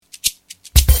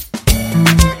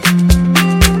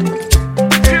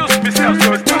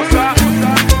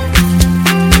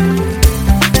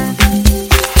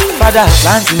Father,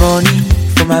 plenty money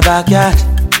for my backyard,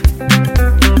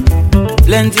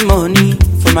 plenty money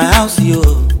for my house, yo.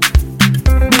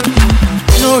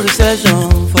 No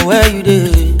recession for where you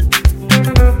dey.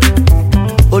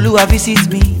 Oluwa visit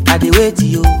me, I dey wait,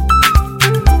 yo.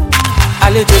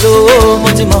 Àlejò lówó, mo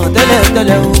ti mọ̀ tẹ́lẹ̀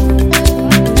tẹ́lẹ̀ o.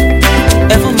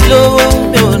 Ẹ fún mi lówó,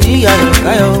 mi ò ní ayọ̀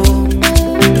káyọ̀ o.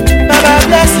 Baba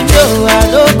bless me, yo, I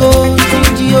no go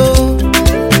stingy, yo.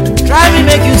 Try me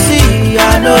make you see, I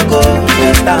no go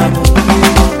waste time.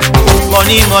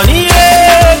 Money, money,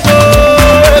 ego,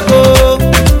 ego.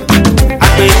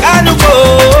 Àpèkánú kò.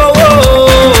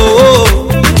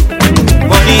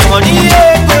 Money, money,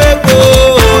 ego, ego,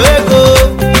 ego.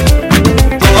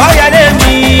 Oya lé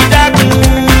mi dákun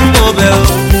mo bẹ̀ o.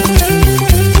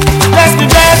 Bless me,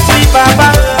 Papa.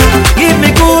 Give me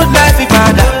good life,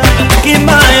 Father. Kí n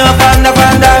máa yan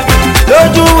fandafanda.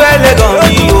 Lójú ẹlẹ́gàn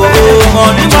mi o.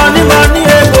 Money, money, money,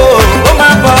 ego. Ó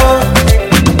máa bọ̀ o.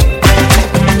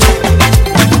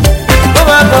 Ó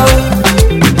máa bọ̀ o.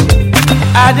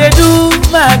 I dey do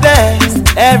my best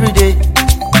every day.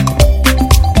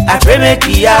 I pray make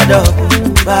e add up,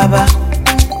 Baba.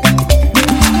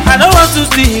 I don't want to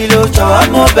steal, oh,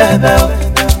 jọ̀wọ́ mo bẹ̀bẹ̀ o.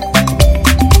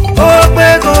 Ó pé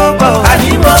kó pọ̀,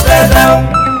 àní mo bẹ̀bẹ̀ o.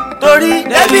 Torí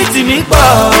débìtì mi pọ̀,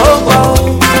 ó pọ̀ o.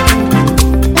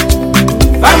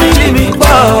 Family mi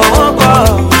pọ̀, ó pọ̀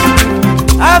o.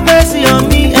 Have mercy on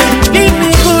me and give me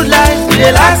good life. It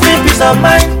dey last me peace of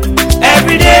mind.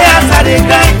 Every day as I dey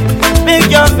grind, make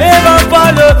your favour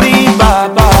follow me,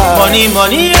 Baba. Money,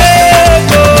 money,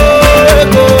 ego,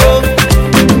 ego.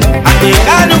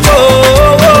 Àpèkánú kò.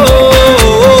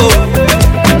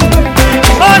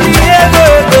 Money, ego,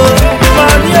 ego.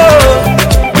 Money,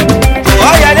 oh.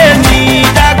 Oya lé mi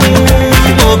dákun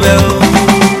mo bẹ̀ o.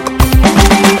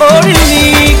 Orí mi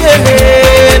kéde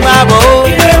máa bọ̀ o.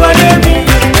 Ilé wọlé mi.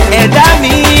 Ẹ̀dá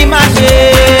mi máa ṣe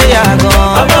yàgàn.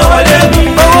 Ọmọ wọlé mi.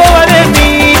 Owó wọlé mi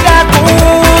dákun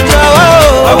jọ̀wọ́ o.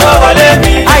 Ọmọ wọlé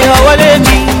mi. Ayọ̀ wọlé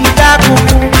mi dákun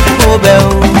mo bẹ̀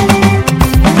o.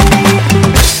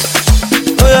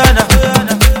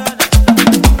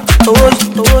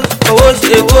 Owó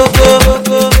ṣe kókó.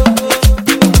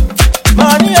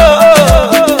 Money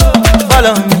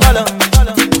follow me.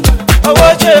 Owó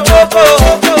ṣe kókó.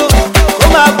 Ó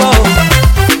máa bọ̀ o.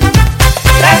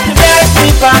 Bless me,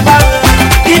 Papa.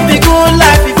 Give me good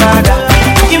life, Father.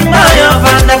 Kí n máa yan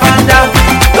fandafanda.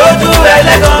 Lójú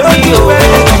ẹlẹ́gàn mi o.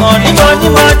 Money, money,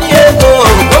 money, ego.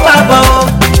 Ó máa bọ̀ o.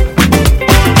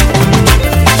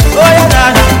 Ó yá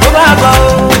dáadáa, ó máa bọ̀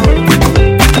o.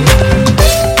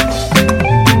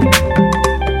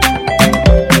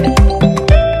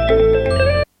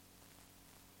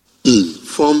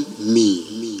 Inform me.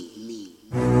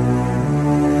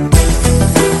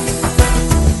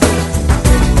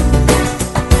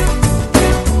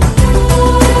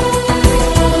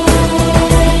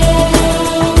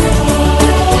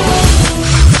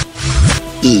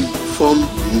 Inform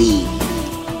me.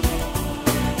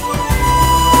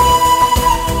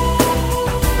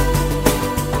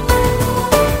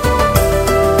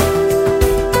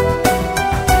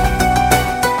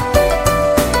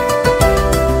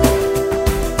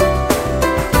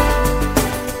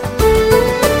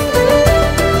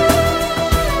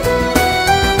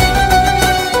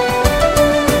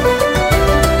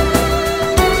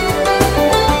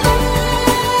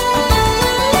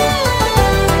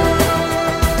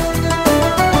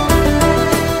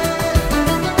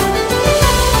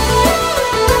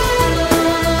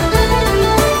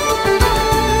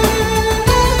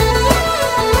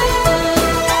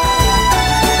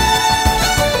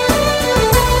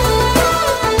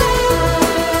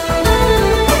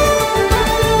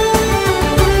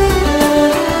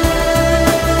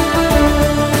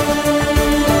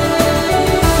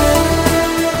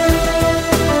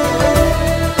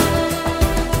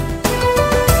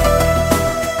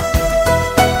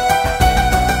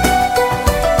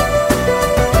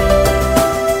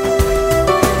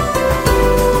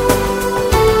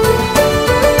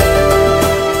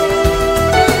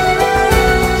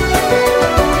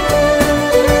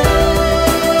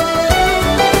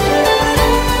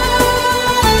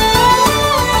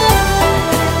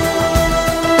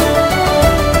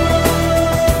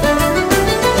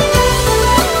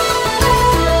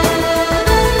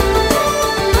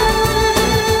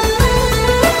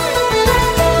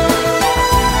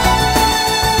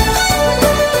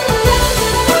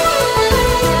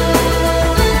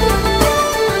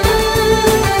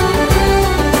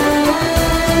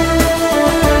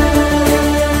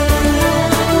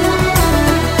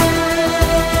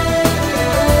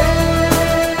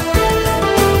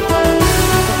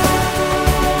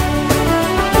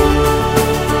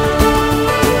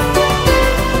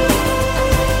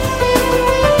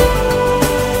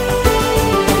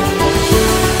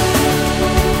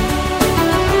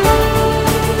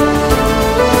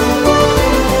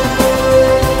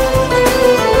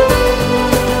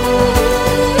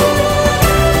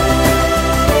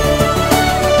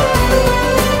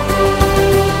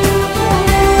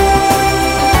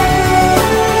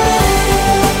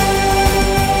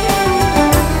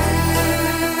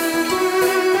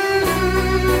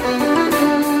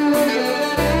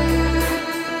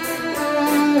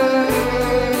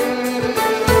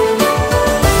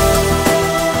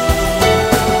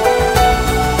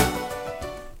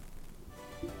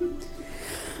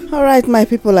 right, my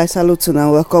people, I salute you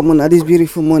and welcome on this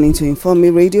beautiful morning to Inform Me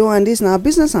Radio, and this now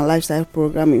business and lifestyle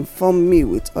program Inform Me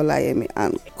with Olayemi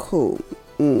and Co.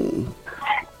 And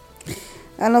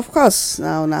of course,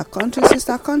 now our country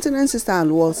sister, continent sister,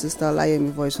 and world sister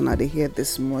Olayemi voice on they here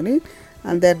this morning,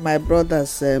 and then my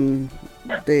brothers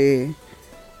they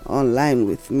online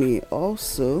with me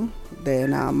also.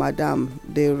 Then our Madam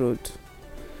Day Road,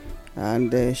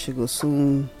 and she will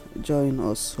soon join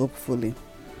us hopefully.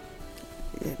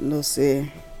 No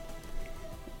say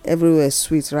everywhere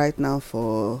sweet right now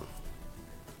for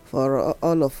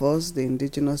all of us, the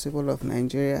indigenous people of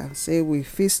Nigeria. Say we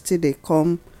feast till they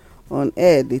come on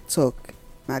air, they talk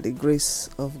na the grace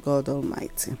of God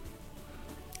Almighty,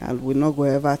 and we not go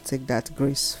ever take that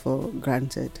grace for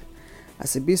granted.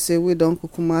 As it be say we don't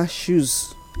kukuma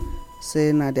shoes,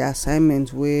 say na the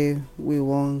assignment we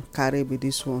won't carry be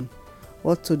this one.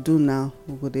 What to do now?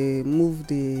 We go dey move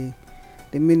the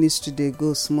ministry, they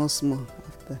go small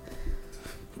after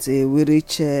till we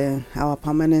reach our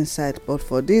permanent site. But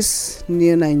for this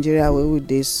new Nigeria where we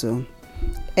dey, so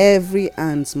every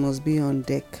hand must be on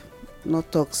deck.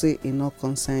 Not talk say it not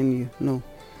concern you. No,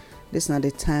 this not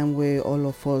the time where all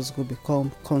of us go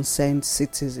become concerned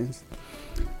citizens.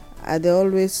 I dey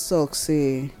always talk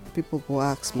say people go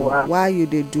ask me why you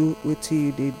dey do wetin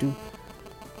you dey do.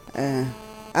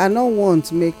 I don't want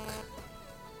to make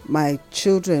my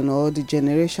children or the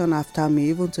generation after me,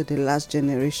 even to the last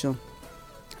generation,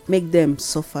 make them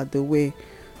suffer the way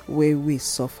we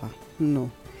suffer.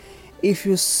 No. If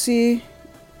you say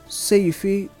you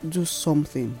feel do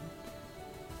something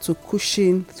to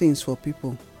cushion things for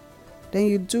people, then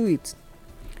you do it.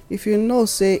 If you know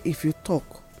say if you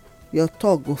talk, your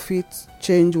talk go fit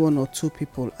change one or two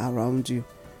people around you,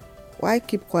 why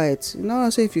keep quiet? You know,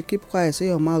 say if you keep quiet, say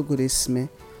your mouth go dey smell.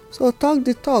 So talk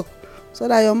the talk, so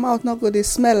that your mouth not go dey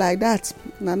smell like that.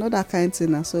 Na know that kind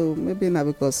thing. So maybe na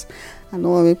because I don't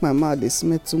want make my mouth dey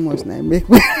smell too much. Now make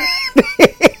me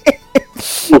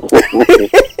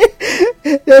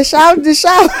they shout.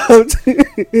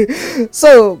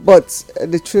 So, but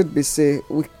the truth be say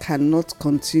we cannot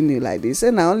continue like this.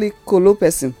 And na only colo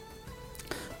person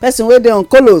wey dey on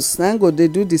colos na go dey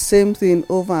do the same thing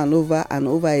over and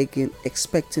over again,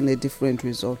 expecting a different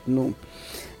result. No.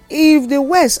 If the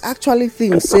West actually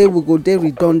think say we go dey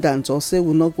redundant, or say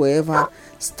we not go ever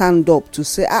stand up to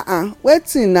say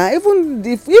waiting now, even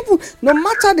no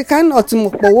matter the kind of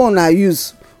otimokpo one I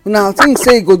use, now think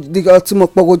say the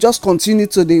otimokpo go just continue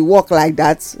to dey work like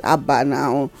that.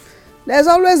 Now there's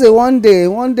always a one day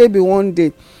be one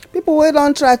day. People wey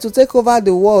don try to take over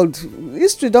the world,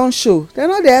 history don show they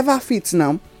no dey ever fit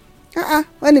now.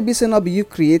 When e be say not be you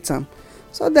create am.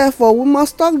 So therefore we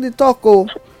must talk the talk.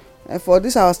 For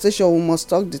this our station we must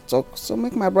talk the talk. So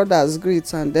make my brothers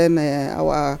greet, and then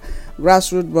our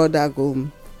grassroots brother go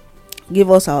give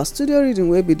us our studio reading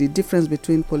wey be the difference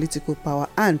between political power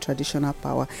and traditional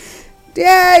power.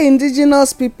 Dear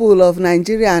indigenous people of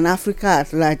Nigeria and Africa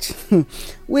at large,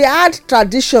 we had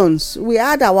traditions, we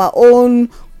had our own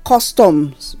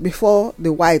customs before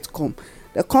the white come.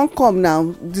 They can't come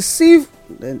now deceive,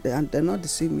 they're not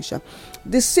deceive me,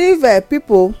 deceive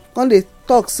people when they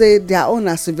talk say their own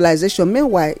a civilization.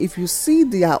 Meanwhile, if you see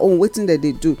their own wetin that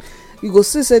they do, you go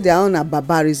see say their own a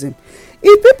barbarism.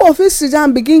 If people fit sit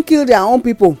down begin kill their own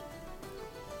people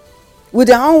with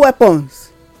their own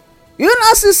weapons, you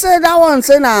not see say that one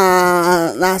say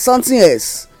na something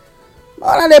else.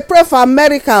 Or they pray for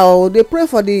America, or they pray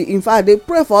for in fact they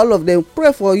pray for all of them,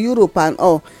 pray for Europe and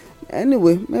all.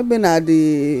 Anyway, maybe na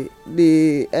the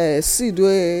seed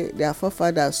where their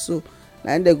forefathers sow,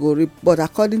 and they go reap. But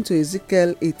according to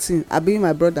Ezekiel 18, I be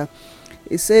my brother,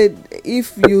 he said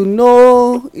if you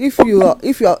not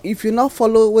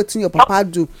follow wetin your papa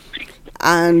do,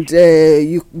 and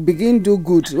you begin do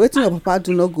good, wetin your papa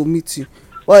do not go meet you.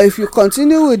 But if you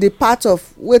continue with the part of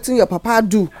wetin your papa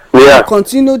do, you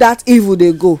continue that evil,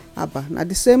 they go. Now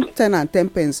the same 10 and 10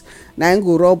 pence, now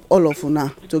go rob all of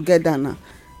una together now.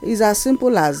 It's as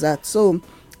simple as that. So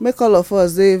make all of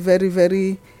us dey very,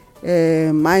 very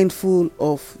mindful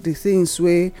of the things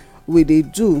we dey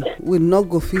do. We not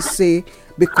go fit say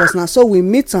because now so we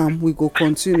meet them, we go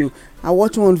continue. I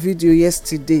watched one video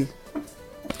yesterday.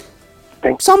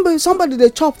 Somebody they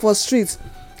chop for street.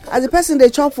 As the person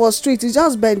they chop for street, he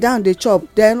just bend down, they chop.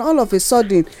 Then all of a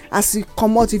sudden, as he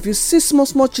come out, if you see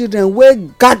small children wey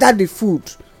gather the food,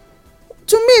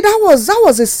 to me that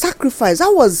was a sacrifice.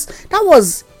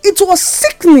 It was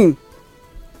sickening.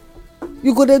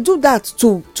 You go dey do that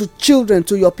to children,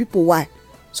 to your people. Why?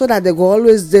 So that they go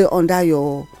always dey under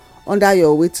your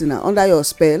waiting, under your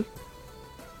spell.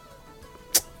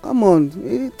 Come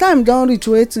on, time don reach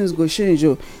where things go change.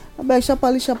 Abeg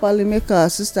sharparly make our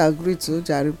sister agree to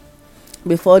Jare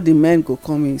before the men go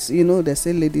come in. You know they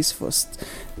say ladies first.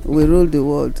 We rule the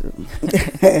world.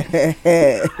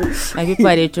 My people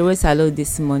are the always hello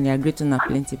this morning. I greet on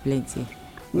plenty.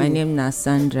 My name is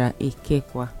Sandra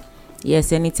Ikekwa.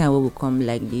 Yes, anytime we will come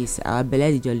like this, our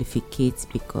belly jollificate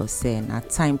because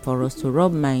it's time for us to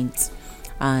rub minds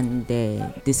and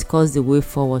discuss the way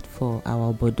forward for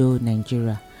our Bodo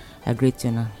Nigeria. I greet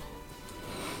you now.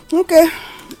 Okay,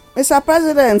 Mr.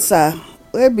 President, sir,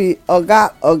 we be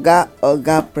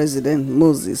Oga President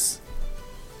Moses.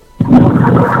 So,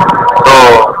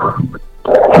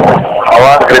 I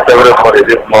want to greet everybody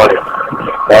this morning.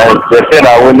 And they say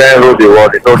that women rule the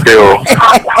world. It's okay,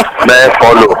 men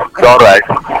follow. It's all right.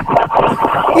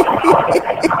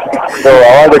 So,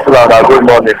 I want to say that good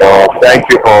morning. Thank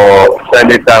you for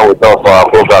spending time with us for our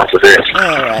program today.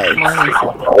 All right.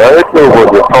 Let's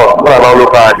not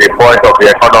look at the point of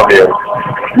the economy.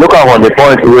 Look at on the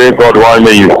point where God wants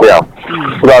me you say.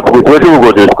 So that with what we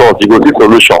go discuss, you go see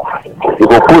solution. You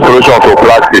go put solution to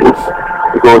practice.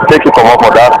 You go take it from up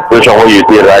for that situation where you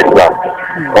did right now.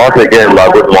 Once again, my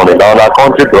good morning. Now, our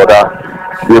country, brother,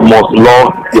 the most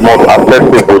loved, the most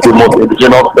accessible, the most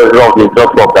indigenous president of the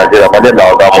just of Nigeria. My name is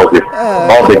Oga Moses.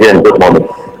 Once again, good morning.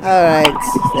 All right,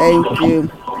 thank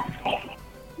you.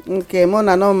 Okay,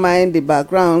 Mona not mind the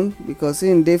background because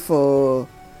in there for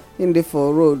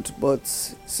road, but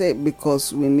say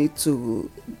because we need to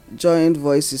join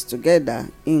voices together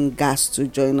in gas to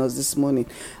join us this morning.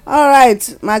 All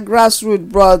right, my grassroots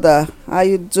brother, how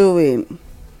you doing?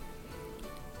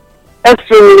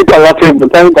 Extremely palatable.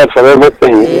 Thank God for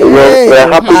everything. Hey, we're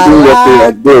happy doing what we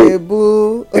are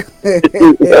doing.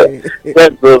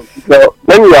 Yes, so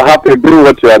when you are happy doing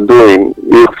what you are doing,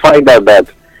 you find out that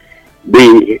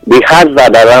the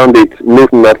hazard around it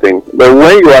means nothing. But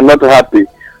when you are not happy,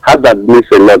 hazard means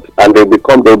a lot, and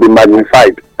they'll be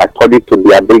magnified according to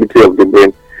the ability of the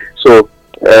brain. So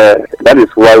that is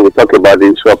why we talk about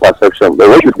the issue of perception. But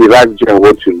when you derive joy in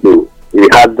what you do, the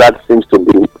hazard seems to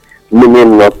be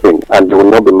meaning nothing, and they will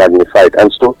not be magnified.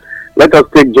 And so let us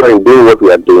take joy in doing what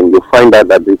we are doing. You'll find out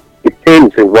that the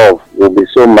pains involved will be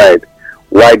so mild,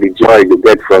 while the joy you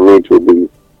get from it will be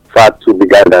far too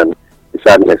bigger than the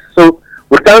sadness. So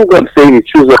we thank God saying He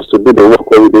chooses us to do the work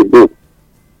what we do.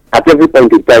 At every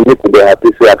point in time, make be happy.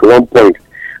 Say at one point,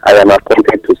 I am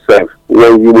appointed to serve.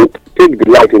 When you will take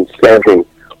delight in serving,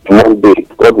 one day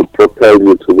God will propel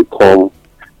you to become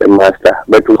the master.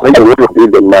 But when you want to be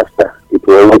the master, it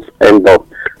will always end up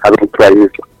having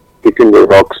crisis, hitting the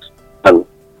rocks, and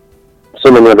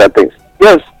so many other things.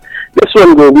 Yes, this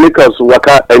one will make us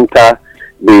enter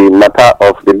the matter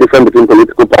of the difference between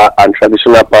political power and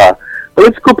traditional power.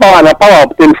 Political power and a power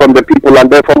obtained from the people and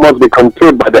therefore must be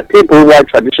controlled by the people, while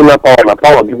traditional power and a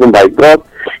power given by God.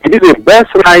 It is a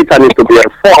birthright and it to be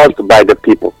enforced by the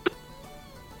people.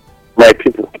 My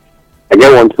people, I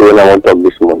get one thing I want to talk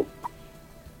this morning.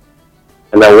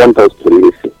 And I want us to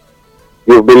listen.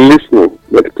 You've been listening,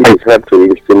 but please have to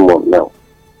listen more now.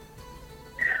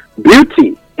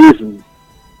 Beauty is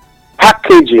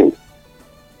packaging,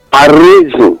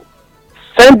 arranging,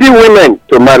 sending women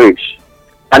to marriage.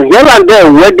 And here and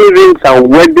there, wedding rings and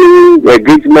wedding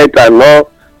engagement and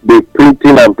all the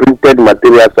printing and printed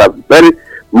materials are very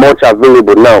much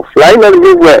available now. Flying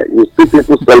everywhere, you see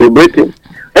people celebrating.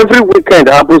 Every weekend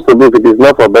happens to be, if it is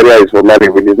not for burial, it's for marriage.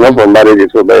 If it is not for marriage,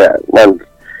 it's for burial. And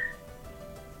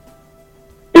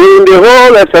in the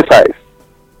whole exercise,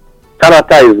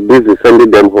 character is busy sending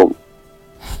them home.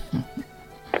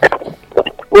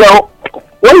 Now,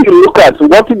 when you look at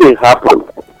what did happen,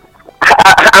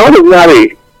 I want to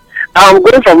marry. I'm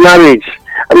going for marriage.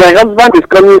 My husband is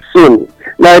coming soon.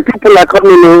 My people are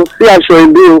coming. See, I show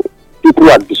you. People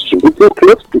are distributing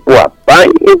clothes. People are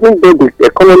buying. Even though the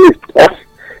economy is tough,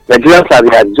 Nigerians are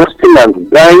readjusting and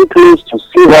buying clothes to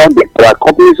see how they can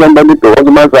accompany somebody to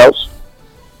husband's house.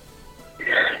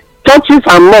 Churches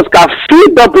and mosques are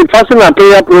filled up with fasting and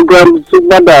prayer programs. Send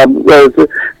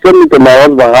me to my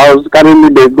husband's house. Carry me,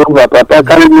 they go. Papa,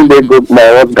 carry me, they go to my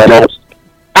husband's house.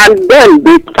 And then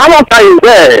the character is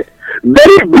there,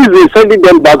 very busy sending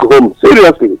them back home.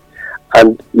 Seriously.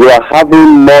 And you are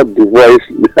having more divorce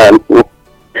than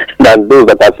those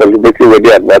that are celebrating with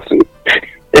their anniversary.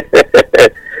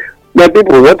 But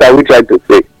people, what are we trying to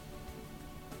say?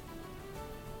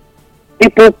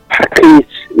 People package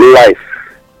life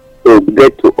to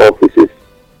get to offices.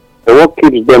 And what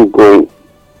keeps them going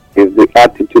is the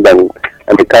attitude and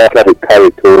the character they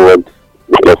carry towards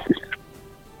the office.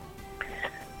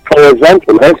 For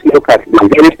example, let's look at the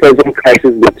very present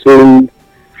crisis between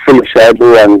Philip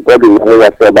Shaibu and Godwin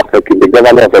Abubakar, the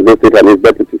governor of Edo State and his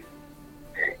deputies.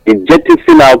 He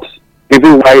jettisoned out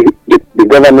even why the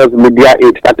governor's media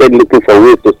aid started looking for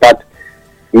ways to start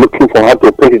looking for how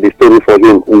to paint the story for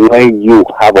him when you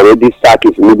have already sacked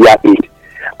his media aid.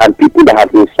 And people that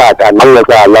have been sacked are no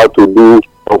longer allowed to do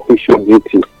official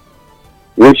duty,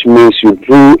 which means you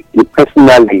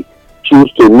personally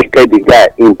choose to naked the guy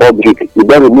in public. You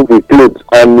don't remove his clothes,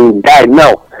 and the guy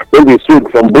now, when we sued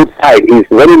from both sides, is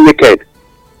very naked.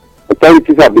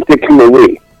 Authorities have been taken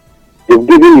away. They've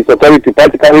given his authority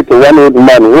practically to one old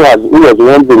man who was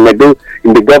once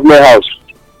in the government house,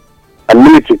 and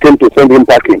military came to send him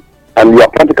packing, and you are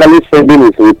practically sending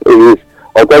his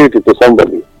authority to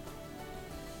somebody.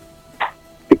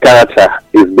 The character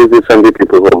is busy sending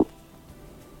people home.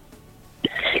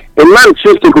 A man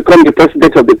chose to become the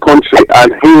president of the country,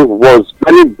 and he was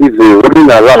very busy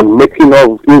running around making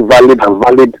of invalid and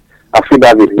valid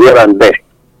affidavits here and there.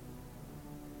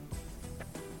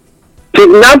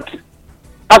 Kidnapped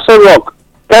Aso Rock,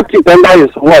 kept it under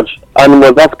his watch, and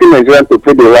was asking Nigerians to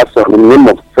pay the ransom in the name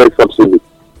of fuel subsidy.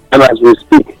 And as we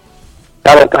speak,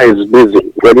 character is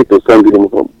busy, ready to send him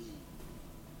home.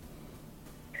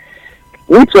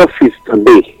 Which office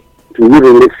today do you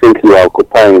really think you are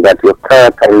occupying that your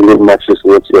character really matches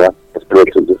what you are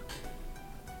expected to do?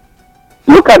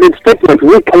 Look at the statement.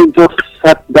 We can just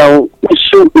sat down,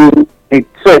 issuing a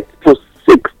threat to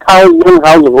 6,000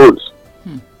 households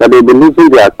that they'll be losing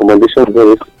their accommodation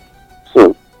very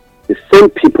soon. The same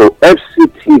people,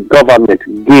 FCT government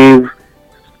gave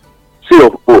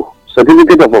COO,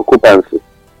 certificate of occupancy.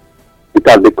 It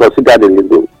has been considered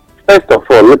illegal. First of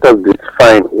all, let us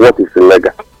define what is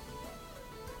illegal.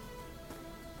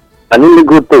 An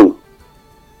illegal thing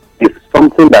is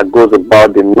something that goes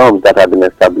about the norms that have been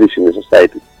established in the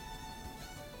society.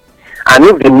 And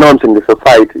if the norms in the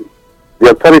society,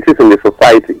 the authorities in the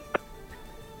society,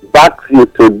 backs you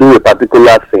to do a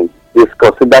particular thing, is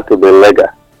considered to be legal.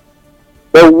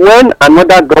 But when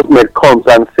another government comes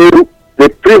and says the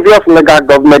previous legal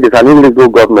government is an illegal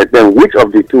government, then which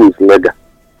of the two is legal?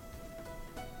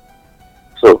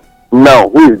 So now,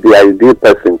 who is the ideal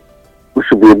person who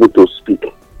should be able to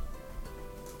speak?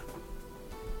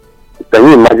 Can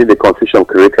you imagine the confusion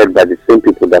created by the same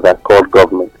people that are called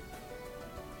government?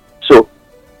 So,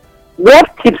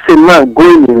 what keeps a man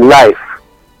going in life?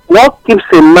 What keeps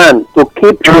a man to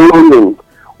keep rolling?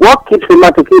 What keeps a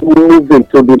man to keep moving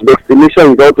to the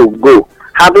destination he ought to go?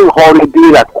 Having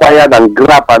already acquired and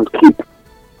grab and keep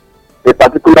a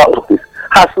particular office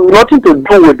has nothing to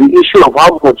do with the issue of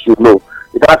how much you know.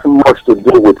 It has much to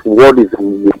do with what is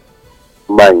in your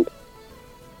mind.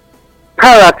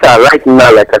 Character right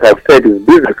now, like as I've said, is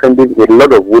busy sending a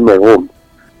lot of women home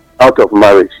out of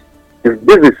marriage. It's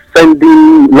busy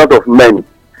sending a lot of men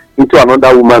into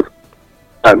another woman's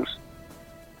arms.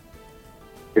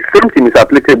 The same thing is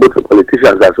applicable to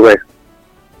politicians as well.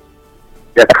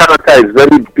 Their character is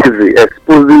very busy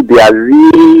exposing their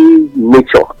real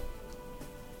nature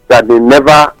that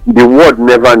the world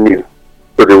never knew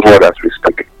to the world as we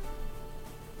speak.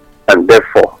 And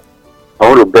therefore, I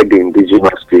want to beg the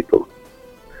indigenous people.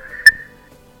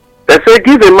 They say,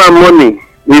 give a man money,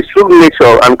 his true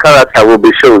nature and character will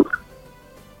be shown.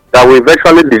 That will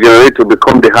eventually degenerate to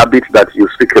become the habit that you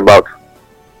speak about.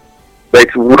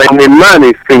 But when a man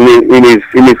is in his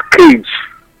cage,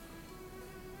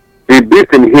 the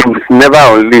beast in him is never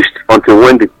unleashed until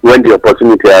when the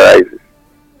opportunity arises.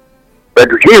 But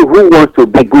he who wants to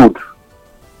be good,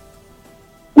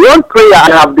 one prayer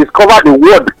I have discovered the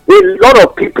word, a lot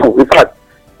of people, in fact,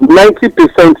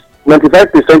 90%,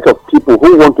 95% of people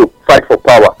who want to fight for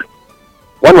power,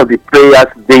 one of the prayers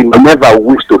they never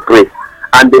wish to pray,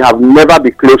 and they have never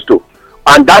been close to.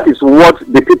 And that is what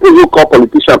the people who call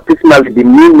politicians, personally, the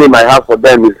new name I have for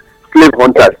them is slave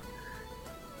hunters.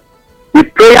 The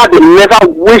prayer they never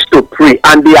wish to pray,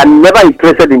 and they are never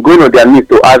interested in going on their knees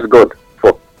to ask God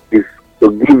for, is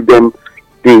to give them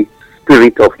the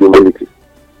spirit of humility.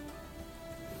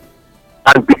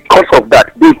 And because of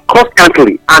that, they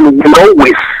constantly and will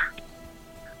always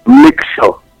make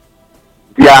sure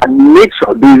their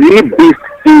nature, the real beast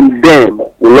in them,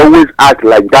 will always act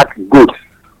like that goat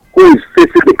who is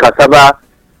facing the cassava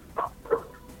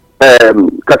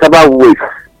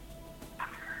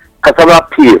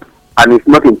peel, and is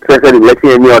not interested in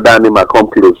letting any other animal come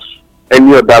close,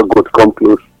 any other goat come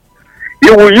close.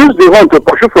 You will use the horn to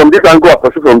pursue from this angle or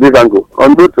pursue from this angle.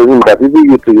 Unknown to him that even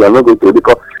you are not going to,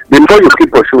 because the more you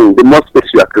keep pursuing, the more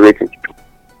space you are creating.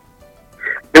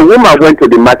 A woman went to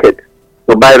the market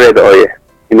to buy red oil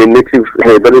in a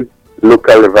very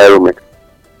local environment.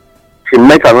 She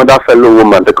met another fellow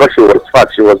woman. Because she was fat,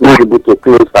 she was not able to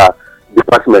close her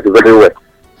department very well.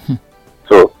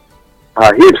 So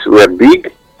her hips were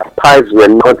big spies were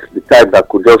not the type that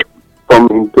could just come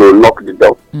in to lock the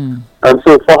door. And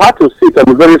so for her to sit on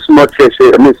a very small chair,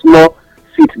 small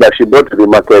seat that she brought to the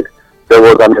market, there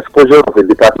was an exposure of a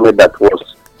department that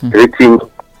was written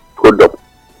product.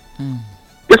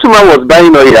 This woman was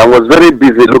buying oil and was very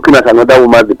busy looking at another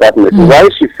woman's department. While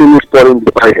she finished pouring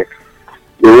the oil,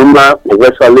 the woman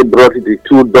eventually brought the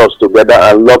two doors together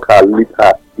and locked her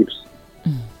hips.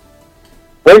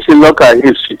 When she locked her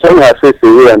hips, she turned her face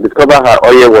away and discovered her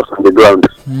oil was on the ground.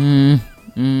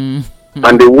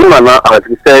 And the woman now, as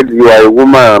he said, "You are a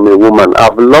woman, I'm a woman.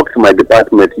 I've locked my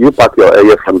department. You pack your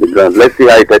oil from the ground. Let's see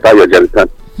how you take out your jerrycan."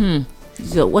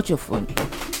 So, watch your phone.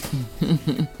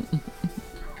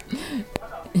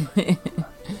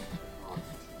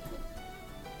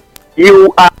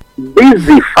 You are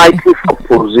busy fighting for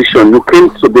position. You came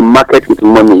to the market with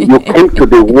money. You came to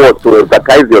the world to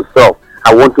advertise yourself.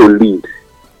 I want to lead.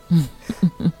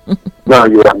 Now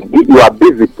you are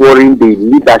busy pouring the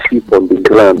leadership on the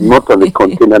ground, not on the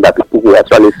container that people will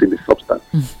actually see the substance.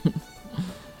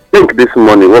 Think this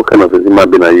morning, what kind of a human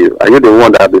being are you? Are you the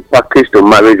one that has been packaged to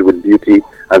marriage with beauty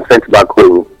and sent back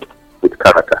home with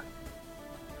character?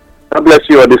 God bless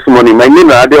you all this morning. My name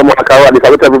is Adio Moakawa, and I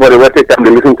salute everybody who take time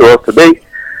to listen to us today.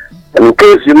 And in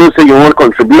case you know, say you want to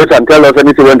contribute and tell us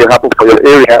anything when they happen for your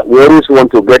area, we always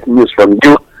want to get news from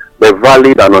you, the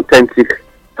valid and authentic.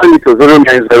 Send it to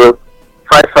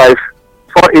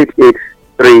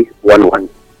 09055488311.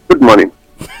 Good morning.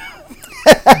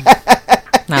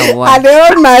 I dey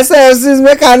hold myself since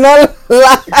make I no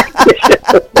laugh.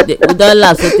 We don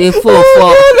laugh so they fall.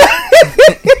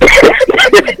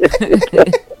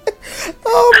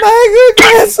 Oh my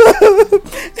goodness.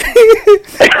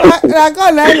 I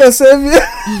God na go save you.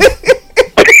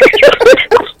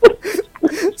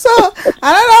 So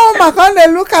another woman come dey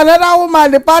look another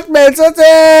woman department so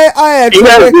say why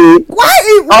instead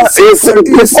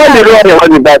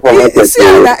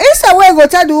wey go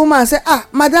tell the woman say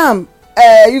madam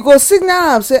you go signal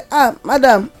am say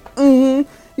madam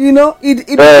you know it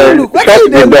look wetin you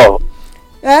dey do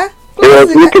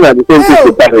looking at the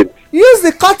same thing. Use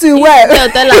the curtain well.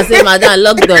 Tell her say madam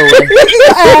lock door well.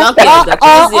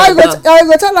 Or you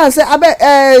go tell her say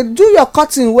abeg do your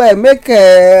curtain well make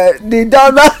the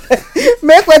door not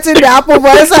make wetin dey happen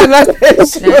for inside not dey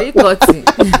show.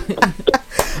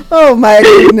 Oh my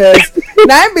goodness.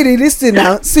 Na im be the lis ten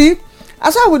now. See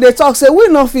as why we dey talk say we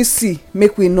no fit see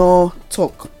make we no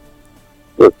talk.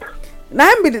 Na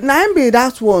im be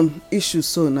that one issue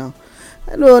so now.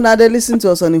 Hello, now they listen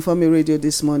to us on Informe Radio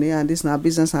this morning, and this is our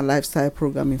business and lifestyle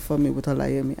program, Informe with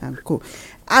Olayemi and Co.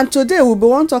 And today we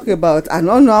want to talk about, I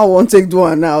don't know how I want to take do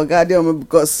one now, goddamn,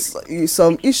 because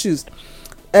some issues,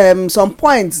 some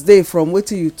points there from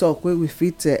what you talk where we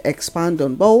fit expand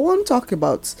on. But we want to talk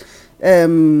about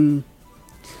the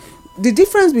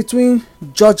difference between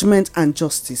judgment and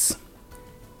justice.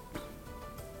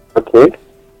 Okay.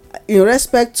 In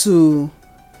respect to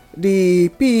the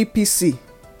PEPC.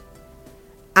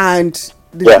 And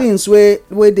the things where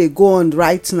they go on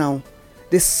right now,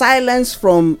 the silence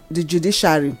from the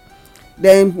judiciary,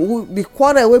 then the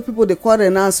quarrel where people they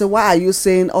quarrel now say, why are you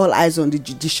saying all eyes on the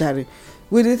judiciary?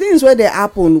 With the things where they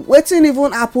happen, waiting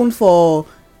even happen for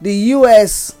the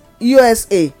USA,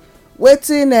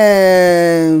 waiting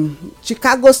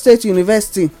Chicago State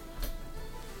University,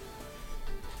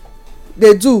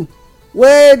 they do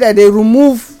where they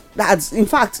remove that. In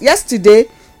fact, yesterday.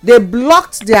 They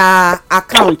blocked their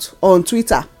account on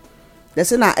Twitter. They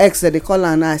say na X that they call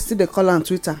am now. I still they call am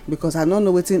Twitter because I don't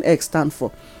know what X stand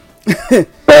for. They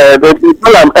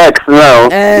call am X now.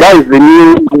 That is the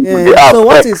new app. So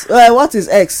what is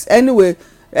X? Anyway,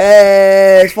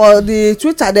 for the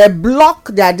Twitter they block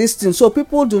their distance, so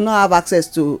people do not have access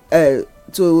to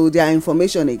their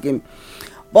information again.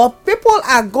 But people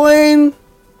are going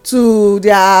to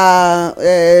their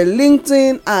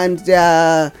LinkedIn and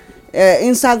their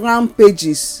Instagram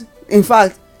pages. In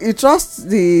fact, you trust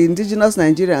the indigenous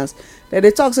Nigerians that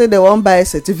they talk say they won't buy a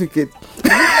certificate.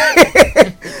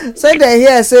 So they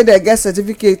hear say they get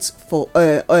certificates for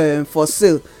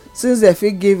sale since they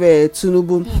fit give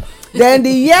Tinubu. Then the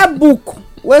yearbook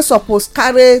wey suppose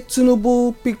carry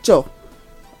Tinubu picture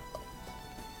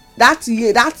that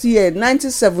year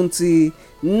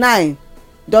 1979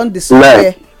 don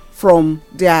disappear from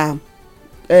their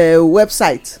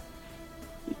website.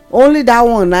 Only that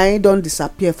one now don't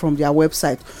disappear from their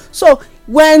website. So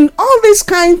when all these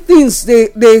kind things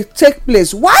they take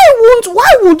place, why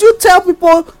would you tell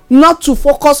people not to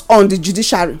focus on the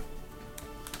judiciary?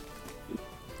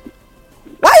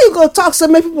 Why you go talk say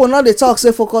make people not they talk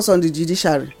say focus on the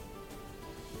judiciary?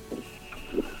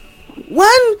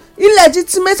 when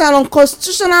illegitimate and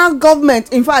unconstitutional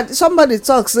government, in fact somebody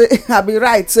talk say I be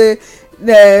right say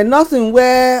nothing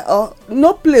where or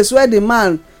no place where the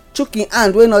man chook him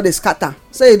hand wey no dey scatter,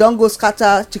 say he don go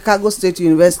scatter Chicago State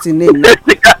University name.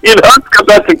 You don't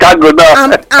scatter Chicago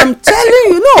now. I'm telling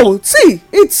you, no, see,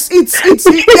 it's he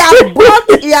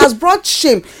has brought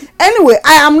shame. Anyway,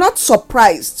 I am not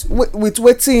surprised with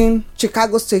wetin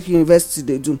Chicago State University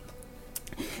dey do.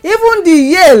 Even the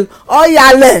Yale or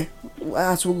Yale,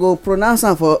 as we go pronounce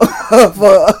am for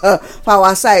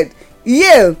our side,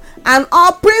 Yale and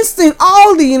all Princeton,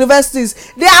 all the universities,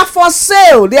 they are for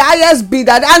sale, the highest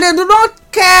bidder, and they do not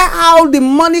care how the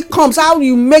money comes, how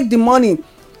you make the money.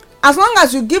 As long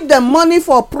as you give them money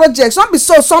for projects. Not be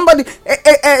so somebody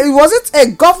was it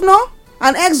a governor,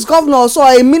 an ex-governor, or so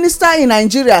a minister in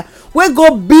Nigeria wey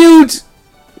go build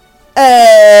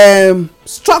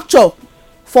structure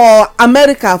for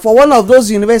America for one of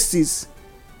those universities.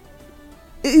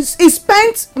 He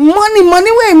spent money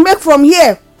wey he make from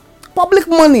here, public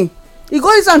money. He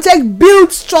go use and take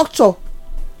build structure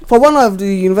for one of the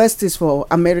universities for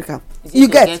America. You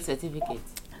get certificate.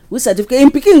 With certificate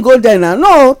in pikin go there now.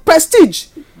 No prestige.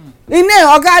 In there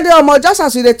oga dey omo, just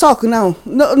as we dey talk now,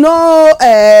 no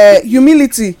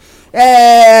humility,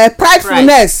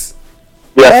 pridefulness.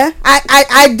 Yeah.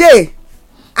 I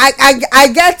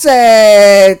get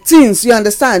things, you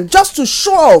understand, just to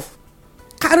show off,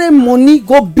 carry money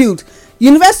go build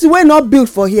university wey not built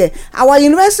for here. Our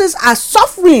universities are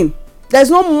suffering. There's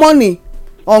no money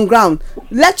on ground.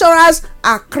 Lecturers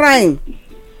are crying.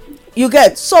 You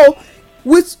get so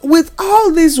with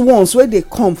all these ones where they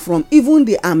come from, even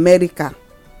the America,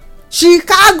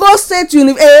 Chicago State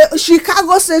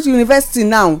University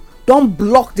now don't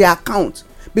block their account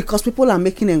because people are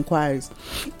making inquiries.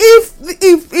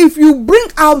 If you bring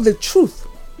out the truth,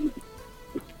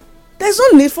 there's no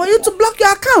need for you to block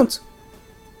your account.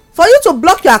 For you to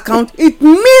block your account, it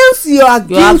means you are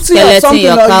guilty of something,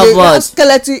 or you have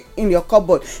skeleton in your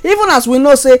cupboard. Even as we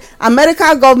know, say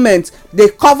American government, they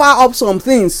cover up some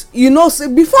things. You know, say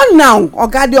before now,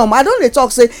 Ogadium, I don't dey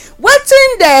talk say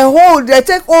wetin they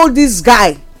take hold this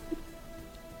guy.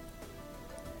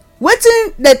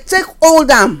 Wetin they take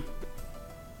hold am,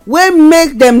 wey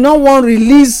make them no wan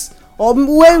release, or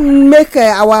wey make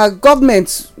our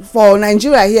government for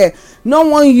Nigeria here no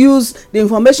wan use the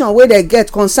information wey they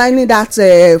get concerning that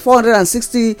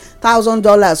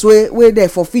 $460,000 wey they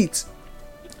forfeit.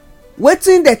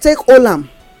 Wetin they take hold am,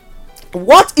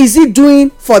 what is he doing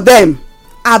for them?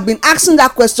 I've been asking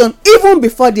that question even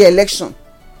before the election.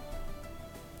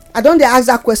 I don dey ask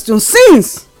that question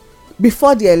since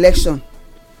before the election.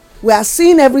 We are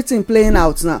seeing everything playing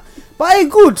out now, but e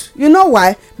good. You know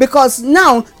why? Because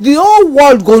now the whole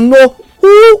world go know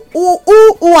who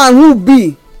and who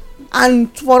be,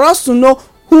 and for us to know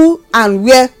who and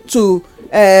where to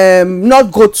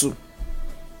not go to.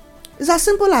 It's as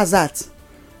simple as that.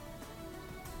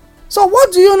 So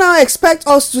what do you now expect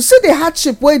us to see? The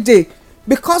hardship wey dey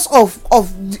because of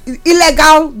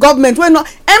illegal government wey no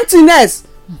emptiness.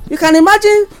 You can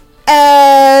imagine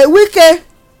Wike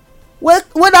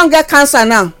wey don get cancer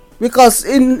now because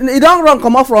e don run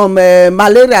comot from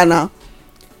malaria now.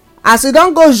 As e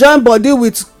don go join body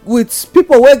with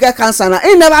people wey get cancer now,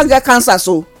 he never get cancer.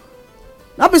 So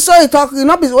no be so he talk,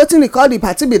 no be wetin he call the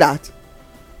party be that.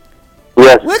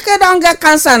 Yes. Wike don get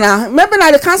cancer now. Maybe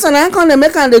na the cancer na come dey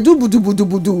make am dey do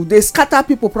budu. Dey scatter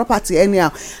people property anyhow.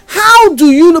 How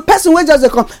do you know person wey just dey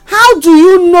come? How do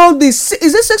you know this?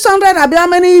 Is it 600? Abi how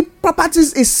many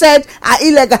properties is said are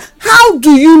illegal? How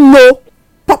do you know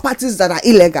properties that are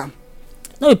illegal?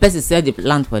 No be person sell the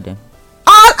land for them.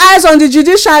 All eyes on the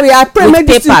judiciary. I pray With make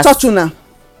this thing papers. touch una.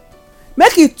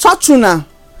 Make it touch una.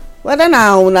 Whether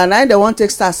na una they wan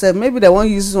take start sef, maybe they wan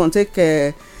use this one take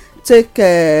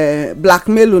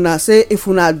blackmail una, say if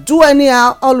una do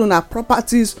anyhow, all una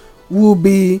properties will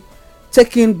be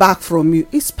taken back from you.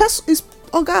 It's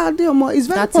oga adeomo, it's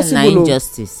very That's possible. an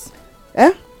injustice.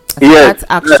 Yes. That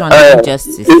action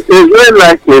injustice. It's very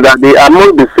likely that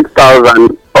among the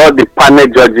 6,000, all the panel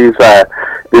judges,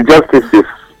 the justices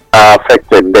are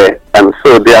affected there, and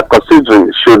so they are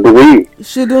considering should we or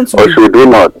should we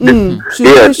not?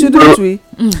 Shouldn't we?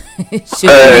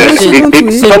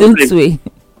 Shouldn't we?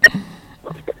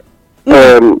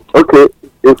 Okay,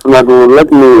 if not,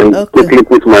 let me quickly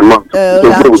put my mouth.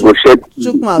 So we go share.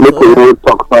 Make we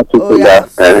talk about it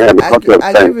together.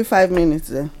 I give you 5 minutes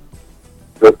there.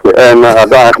 Okay, and I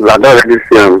don't already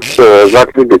see him. So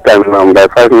exactly the time now, by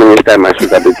 5 minutes time, I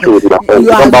should have been through.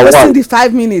 You are wasting the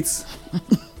 5 minutes.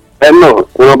 No,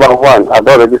 number one, I've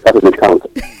already started the count.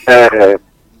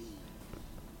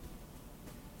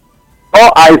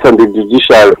 All eyes on the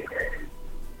judiciary.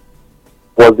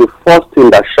 was the first thing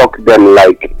that shocked them,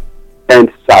 like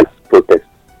end SARS protest.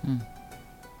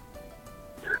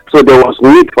 So there was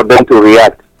need for them to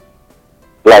react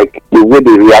like the way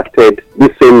they reacted, this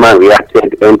same man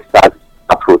reacted end SARS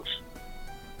approach.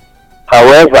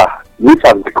 However, this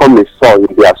has become a sore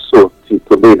in their soul till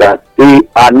today that they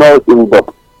are not in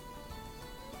up.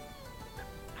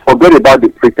 Forget about the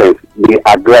pretense, they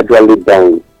are gradually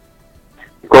dying.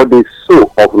 Because the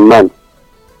soul of man,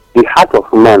 the heart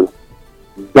of man,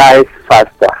 dies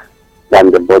faster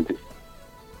than the body.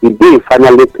 The day it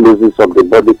finally closes up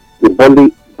the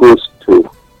body goes to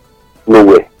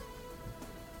nowhere.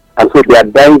 And so they are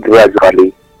dying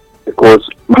gradually because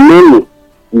many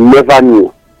never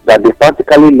knew that they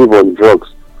practically live on drugs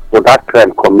for that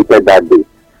crime committed that day.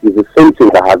 It's the same thing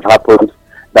that has happened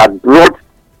that brought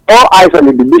all eyes on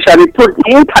the judiciary to the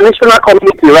international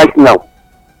community right now.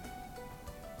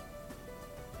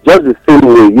 Just the same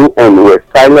way UN were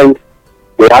silent,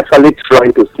 they're actually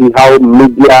trying to see how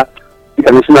media,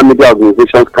 international media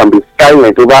organizations can be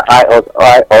silent over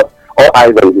all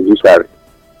eyes on the judiciary.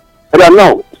 But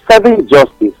now, serving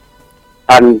justice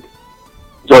and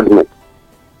judgment.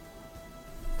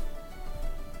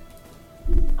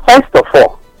 First of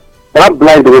all, that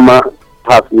blind woman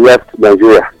has left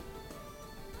Nigeria.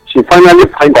 She finally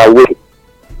found her way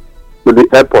to the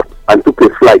airport and took a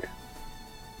flight.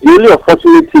 The only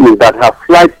unfortunate thing is that her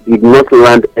flight did not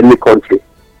land any country.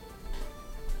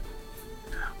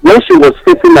 When she was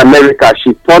facing America,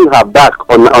 she turned her back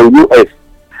on US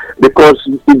because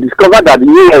she discovered that the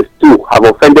US too have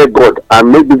offended God,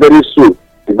 and maybe very soon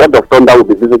the God of thunder will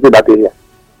be visiting that area.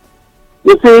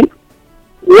 You see,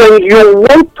 when you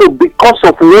want to, because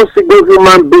of one single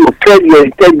human being, kill your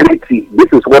integrity, this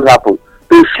is what happens.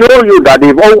 To show you that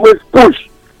they've always pushed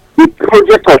the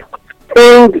project of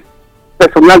trained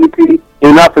personality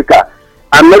in Africa.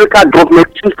 American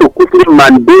government choose to quickly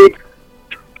mandate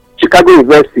Chicago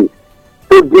University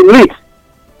to delete,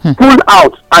 pull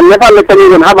out, and never let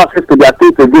anyone have access to their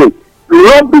things again,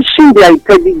 rubbishing their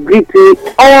integrity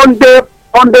on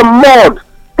the mud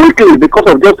quickly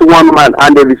because of just one man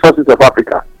and the resources of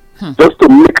Africa, just to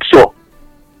make sure,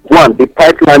 one, the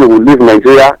pipeline will leave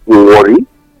Nigeria in worry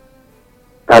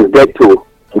and get to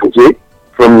Niger,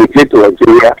 from Niger to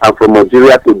Algeria, and from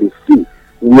Algeria to the sea,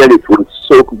 where it will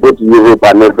soak both Europe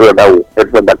and every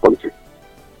other country.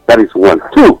 That is one.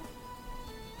 Two,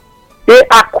 they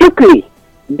are quickly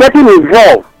getting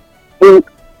involved in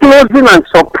closing and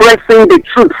suppressing the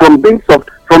truth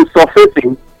from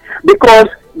surfacing because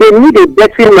they need a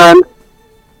dirty man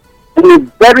in a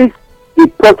very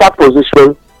important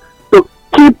position to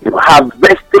keep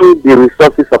harvesting the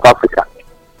resources of Africa.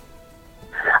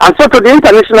 And so to the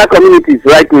international communities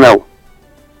right now,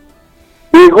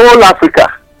 the whole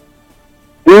Africa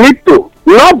need to,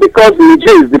 not because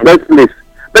Niger is the best place,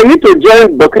 they need to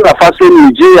join Burkina Faso,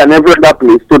 Niger, and every other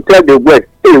place to tell the world,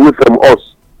 stay away from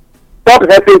us. Stop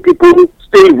helping people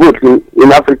stay vote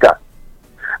in Africa.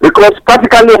 Because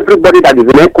practically everybody that is in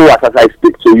ECOWAS, as I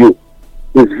speak to you,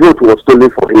 his vote was stolen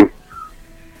for him.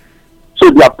 So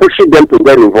they are pushing them to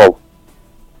get involved.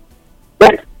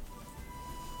 But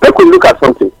let us look at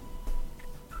something.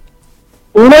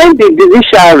 When the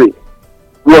judiciary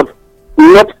was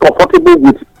not comfortable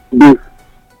with the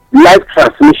live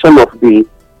transmission of the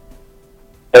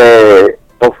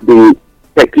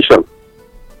petition,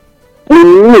 we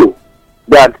knew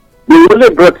that they only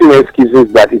brought in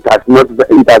excuses that it has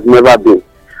never been.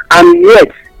 And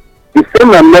yet, the same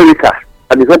America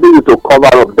that is helping you to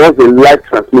cover up does a live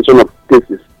transmission of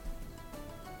cases.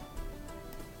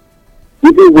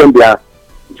 Even when they are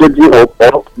judging or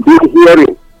doing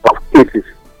hearing of cases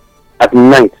at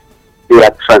night, they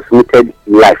are transmitted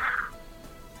live.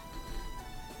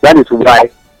 That is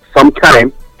why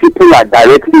sometimes people are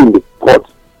directly in the court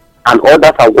and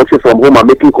others are watching from home and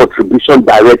making contribution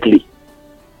directly.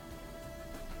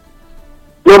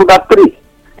 Number three,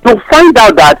 you find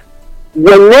out that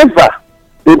whenever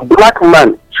a black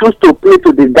man chooses to play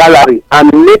to the gallery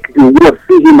and make the world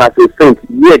see him as a saint,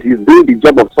 yet he's doing the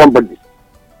job of somebody,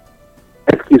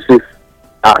 excuses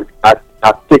are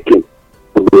taken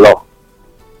to the law.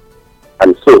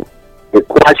 And so they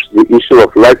quash the issue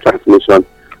of live transmission,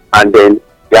 and then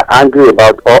they are angry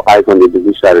about all eyes on the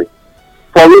judiciary.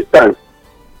 For instance,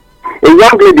 a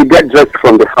young lady gets dressed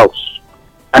from the house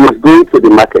and is going to the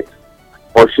market,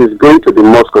 or she's going to the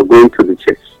mosque or going to the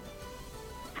church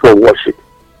for worship.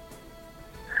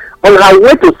 On her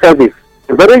way to service,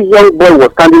 a very young boy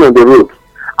was standing on the road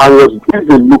and was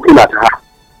busy looking at her.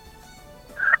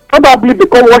 Probably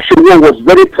because what she wore was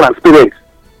very transparent.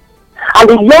 And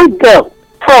the young girl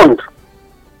turned,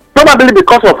 probably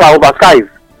because of her oversize,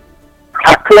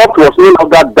 Her cloth was no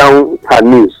longer down her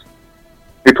knees.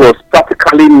 It was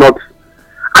practically not.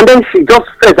 And then she just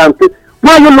says and says,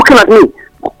 why are you looking at me?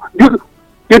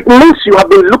 It means you have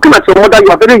been looking at your mother, you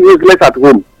are very useless at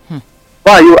home.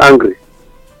 Why are you angry?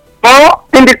 Or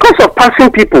in the course of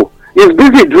passing people, he's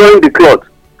busy drawing the cloth.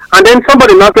 And then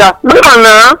somebody now says, no,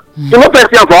 you know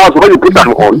first for us when you put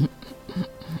them on.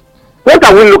 What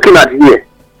are we looking at here?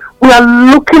 We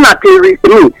are looking at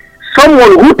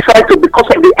someone who tried to, because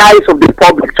of the eyes of the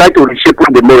public, try to reshape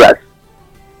the morals.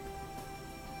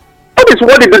 That is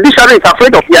what the judiciary is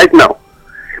afraid of right now.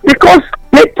 Because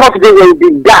they thought they will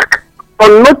be dark,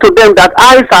 unknown to them that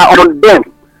eyes are on them.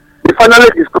 They finally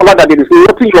discover that there is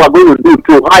nothing you are going to do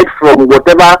to hide from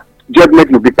whatever judgment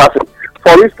you'll be passing.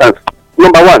 For instance,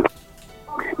 number one,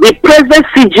 the present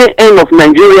CJN of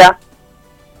Nigeria,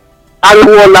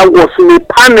 Aluola, was in a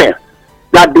panel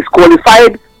that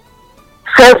disqualified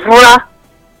several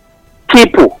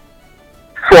people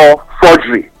for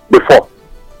forgery before.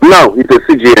 Now he's a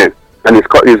CJN and he's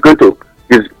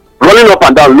running up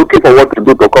and down looking for what to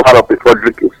do to cover up the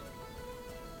forgery case.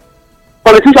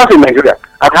 Politicians in Nigeria,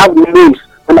 I have names,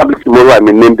 when I believe tomorrow I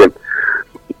may name them.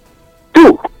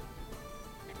 Two,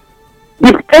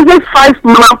 the present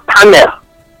 5-man panel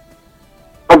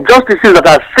of justices that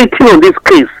are sitting on this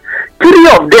case, 3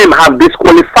 of them have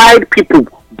disqualified people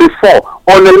before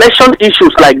on election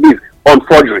issues like this, on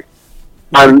forgery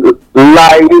and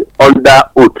lying under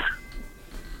oath.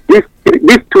 These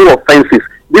 2 offenses,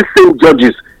 these same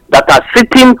judges that are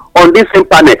sitting on this same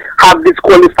panel have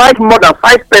disqualified more than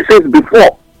 5 persons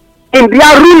before in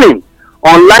their ruling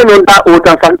on lying under oath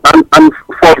and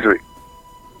forgery.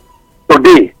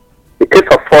 Today, the case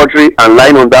of forgery and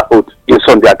lying under oath is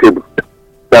on their table,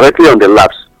 directly on the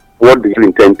laps. What do you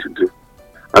intend to do?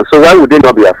 And so why would they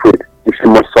not be afraid? If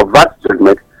you must subvert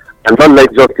judgment and not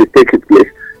let justice take its place,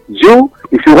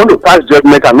 if you want to pass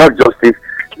judgment and not justice,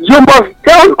 you must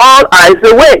turn all eyes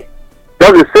away.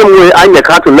 Just the same way INEC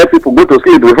had to let people go to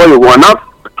sleep before you go announce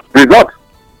results.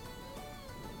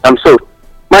 And so,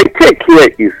 my take here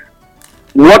is,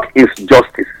 what is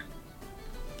justice?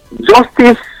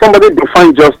 Justice, somebody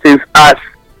define justice as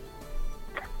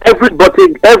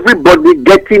everybody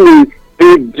getting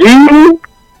a due.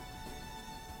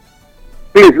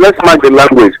 Please, let's mind the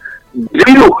language.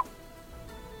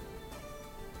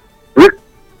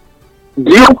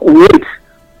 Due weight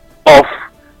of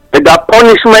either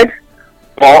punishment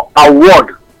or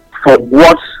award for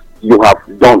what you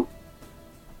have done.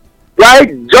 While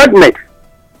judgment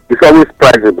is always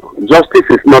prizable. Justice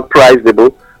is not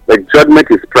prizable, but judgment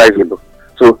is prizable.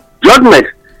 So judgment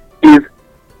is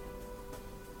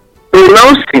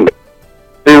pronouncing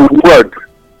a word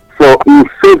in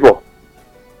favor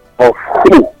of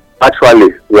who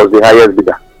actually was the highest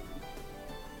bidder.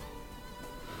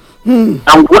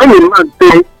 And when a man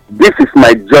says, this is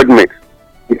my judgment,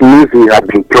 it means he has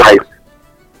been priced.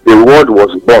 The word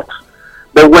was bought.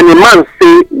 But when a man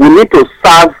says, we need to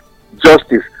serve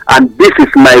justice, and this is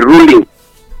my ruling,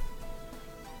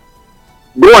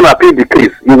 go and appeal the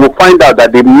case, you will find out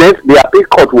that the appeal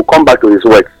court will come back to his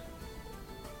words.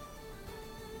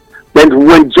 Then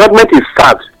when judgment is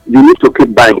served, you need to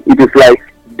keep buying. It is like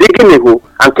digging a hole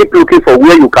and keep looking for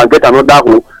where you can get another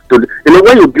hole.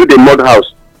 When you build a mud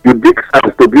house, you dig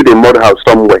sand to build a mud house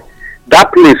somewhere.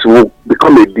 That place will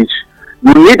become a ditch.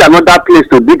 You need another place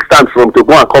to dig sand from to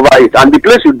go and cover it, and the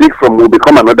place you dig from will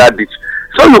become another ditch.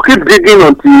 So you keep digging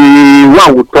until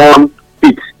one will turn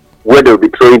it where they will be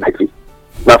throwing the key.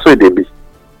 That's where they be.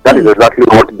 That is exactly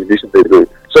what the division is doing.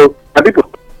 So,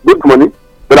 people, good morning.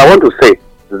 But I want to say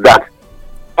that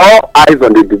all eyes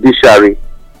on the judiciary,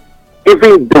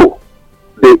 even though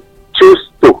they choose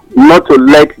to not to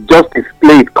let justice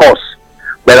play its course,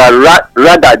 but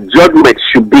rather judgment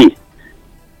should be.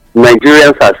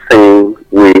 Nigerians are saying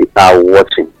we are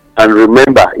watching. And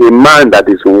remember, a man that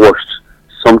is watched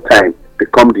sometimes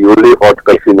becomes the only odd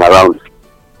person around.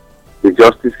 The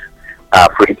justice are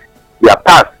afraid. Their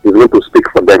past is going to speak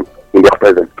for them in their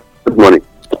present. Good morning.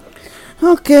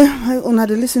 Okay, I wanted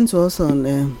to listen to us on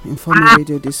Informal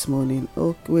Radio this morning.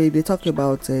 Okay, they talk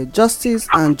about justice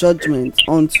and judgment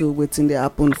onto waiting they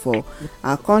happen for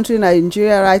our country,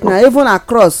 Nigeria right now. Even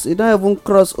across, you don't even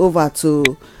cross over to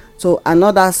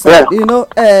another side. You know,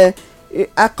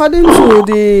 according to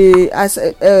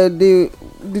the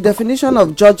definition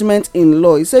of judgment in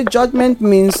law, it says judgment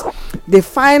means the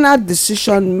final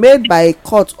decision made by a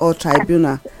court or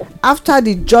tribunal after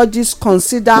the judges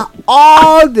consider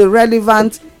all the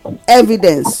relevant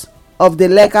evidence of the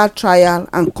legal trial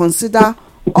and consider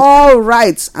all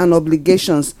rights and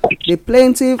obligations. The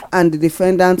plaintiff and the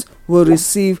defendant will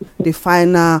receive the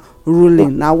final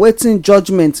ruling. Now wetin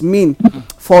judgment mean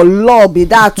for law be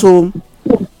that o.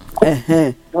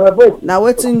 Now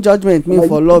wetin judgment mean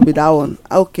for law be that one.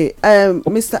 Okay,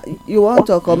 Mr. you want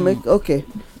to come make okay.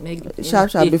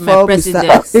 Sharp before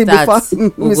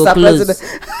Mr. President.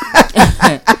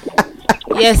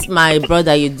 Yes, my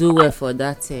brother, you do well for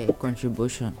that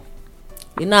contribution.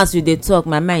 You know, as we dey talk,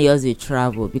 my mind just dey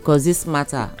travel because this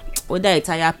matter, whether a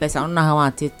tired person, I don't know how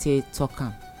I take talk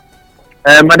am.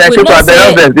 Madam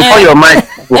Chukwu, before your mind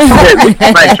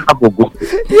travel go.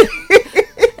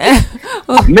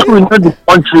 Make we know the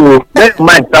country. Make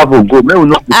mind travel go. Make we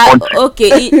know the country.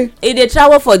 Okay, e dey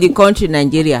travel for the country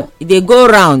Nigeria. E dey go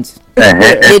round.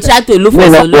 They try to look for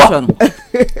solution.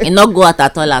 E no go out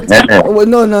at all. No.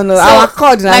 So, our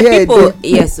code na here. People,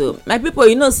 yes, so my people,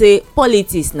 you know, say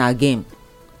politics na game,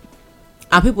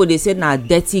 and people dey say na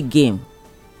dirty game.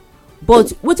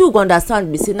 But wetin we go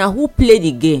understand be say na who play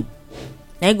the game,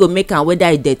 na e go make am whether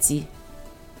e dirty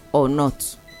or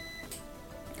not.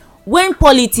 When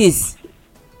politics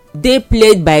dey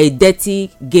played by a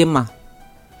dirty gamer,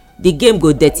 the game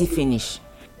go dirty finish.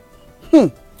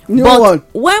 But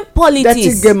when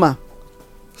politics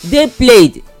dey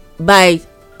played by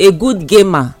a good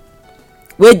gamer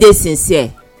wey dey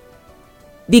sincere,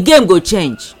 the game go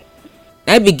change.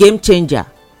 Na be game changer.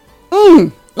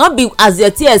 Not be as you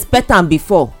take expect am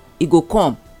before, e go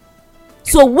come.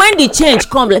 So when the change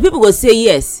come, like people go say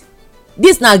yes,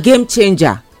 this na game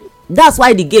changer. That's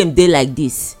why the game dey like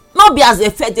this. Not be as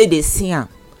the first day dey see am,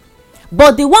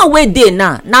 but the one wey dey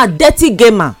now na dirty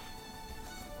gamer.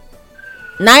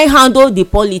 Na handle the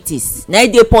politics, na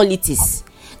dey politics.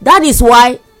 That is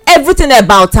why everything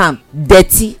about am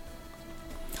dirty.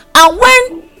 And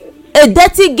when a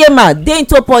dirty gamer dey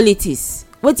into politics,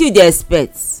 wetin you dey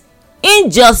expect?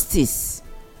 Injustice,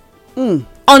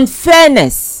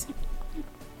 unfairness.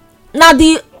 Na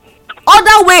the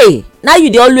other way na you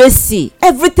dey always see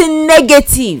everything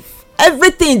negative,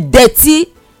 everything dirty,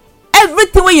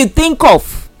 everything wey you think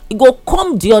of, e go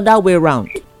come the other way round.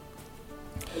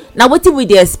 Na wetin we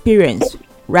dey experience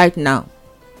right now,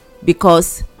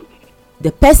 because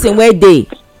the person wey dey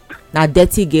na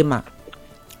dirty gamer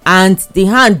and the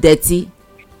hand dirty.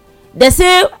 They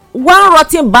say one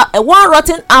rotten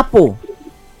apple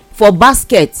for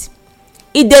basket,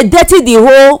 e dey dirty the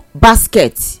whole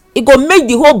basket. E go make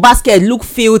the whole basket look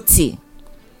filthy.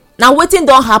 Na wetin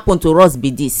don happen to us be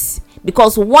this,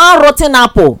 because one rotten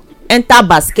apple enter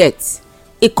basket,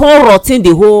 e come rot ten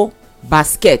the whole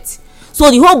basket. So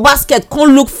the whole basket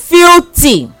come look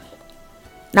filthy.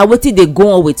 Na wetin dey go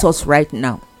on with us right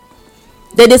now.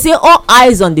 They say all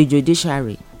eyes on the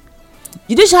judiciary.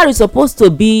 Judiciary supposed to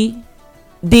be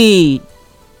the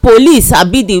police,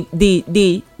 abi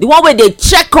the one wey dey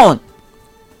check on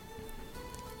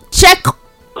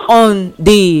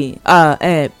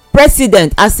the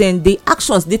president, as in the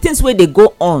actions, the things wey dey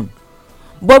go on.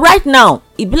 But right now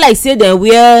e be like say dem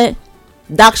wear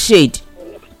dark shade,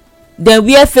 dem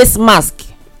wear face mask,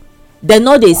 dem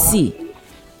no dey see.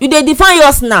 You dey define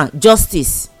yours now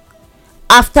justice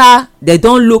after dem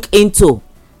don look into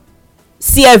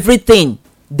see everything,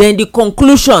 then the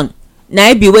conclusion na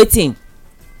e be wetin?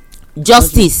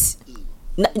 Justice.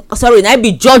 Na e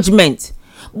be judgement.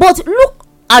 But look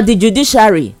at the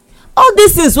judiciary. All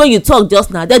these things wey you talk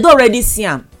just now, dem don already see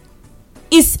am.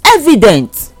 It's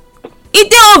evident. E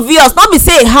dey obvious, no be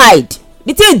say e hide.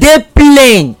 The thing dey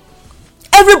plain.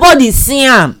 Everybody see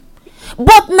am.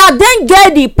 But na dem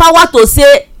get the power to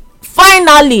say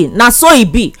finally na so e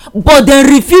be, but dem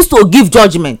refuse to give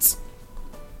judgement.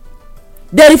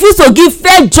 Dem refuse to give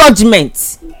fair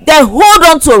judgement. Dem hold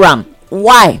on to am.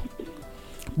 Why?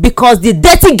 Because the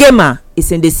dirty gamer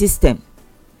is in the system.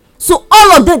 So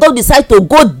all of them don decide to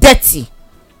go dirty.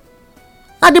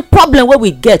 Na the problem wey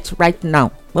we get right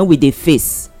now, when we dey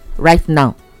face right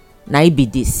now, na e be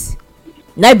this.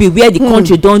 Na e be where the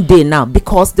country don dey now,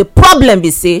 because the problem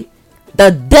be say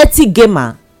the dirty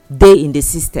gamer dey in the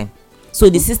system. So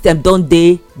the system don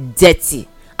dey dirty,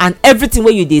 and everything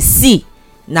wey you dey see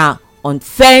na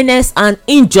unfairness and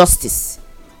injustice.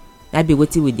 Na be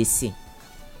wetin we dey see.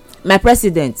 My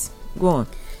president, go on.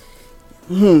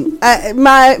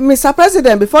 My Mr.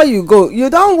 President, before you go, you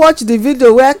don watch the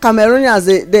video where Cameroonians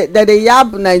they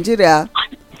yab Nigeria,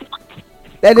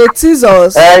 they tease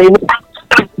us. Yes.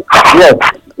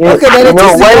 Okay, they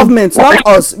tease the government, not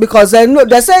us, because they know,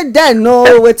 they say they know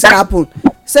wetin happen.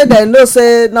 Say they know,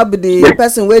 say not be the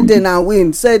person wey dey na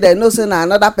win. Say they know, say na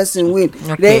another person win.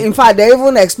 Okay. They, in fact, they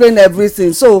even explain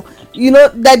everything. So you know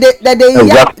that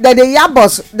they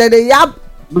yab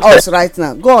us right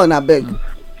now. Go on, abeg.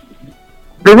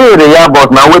 the way they are,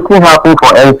 but now wetin happen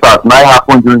for NSAS now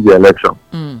happen during the election.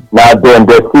 Now then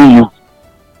they still use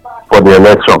for the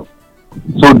election.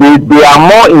 So they are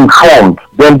more informed.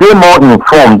 Then they more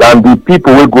informed than the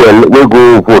people will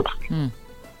go vote.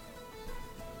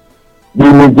 The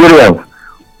Nigerians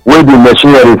will the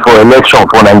machinery for election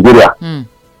for Nigeria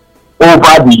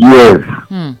over the years.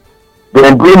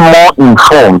 Then they more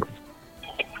informed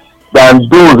than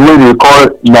those who they call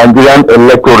Nigerian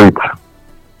electorate.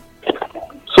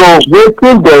 So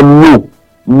waiting they know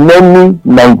many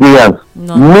Nigerians,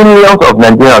 millions of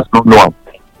Nigerians don't know.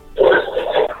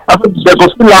 I think they go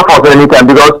still laugh for anytime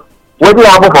because what will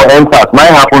happen for NSAS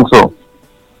might happen so.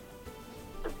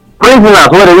 Prisoners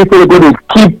where they say go to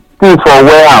keep things for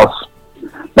warehouse,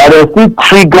 that they still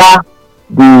trigger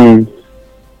the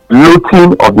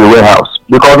looting of the warehouse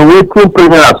because waiting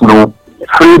prisoners know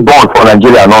free bond for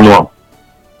Nigeria no one.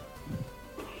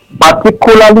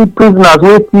 Particularly prisoners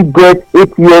who still get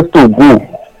 8 years to go,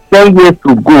 10 years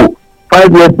to go,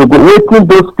 5 years to go. Waiting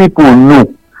those people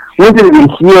know. What did they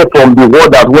hear from the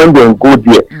warders when they go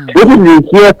there? What did they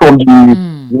hear from the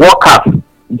workers,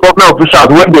 government officials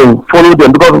when they follow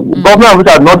them? Because government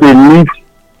officials not they leave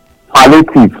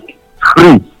palliative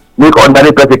free, make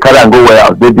ordinary person carry and go where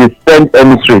else. They send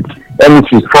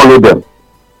emissaries follow them.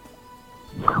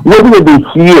 What did they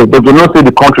hear? They do not say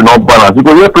the country not balanced.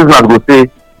 Because where prisoners go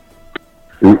say,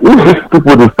 if these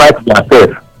people they fight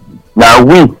themselves, now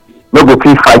we no go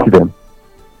fit fight them.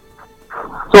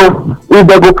 So if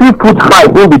they go fit put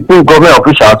fight in between government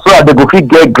officials so that they go fit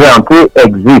get ground to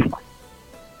exist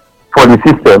for the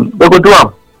system, they go do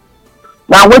them.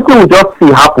 Now what we just see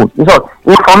happen is that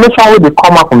information wey dey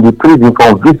come out from the prison,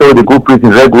 from visitor wey dey go prison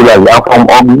regularly and from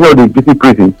dey visit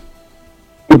prison,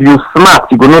 if you smart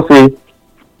you go know say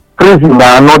prison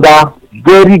na another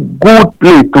very good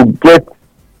place to get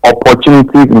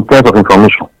opportunities in terms of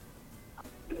information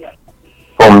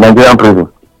from Nigerian prison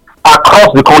across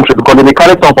the country, because they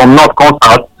carry some from north come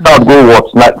south go what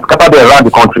scatter them around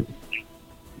the country.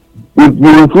 If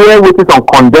you hear wetin some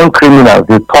condemned criminals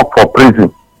dey talk for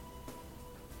prison,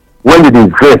 when they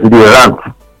vex they rant,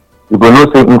 you go know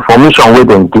say information wey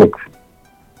dem get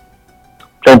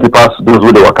plenty pass those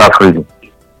wey dey waka freely.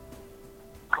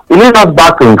 It leads us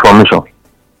back to information.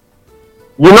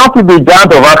 You know fit be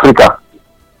giant of Africa,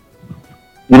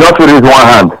 you know fit raise one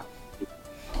hand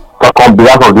talk on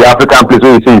behalf of the African place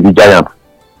where you say you be giant.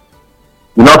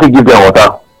 You know fit give them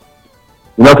water,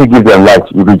 you know fit give them light,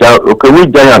 you be giant. Okay,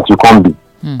 which giant you come be?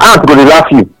 Ant go dey laugh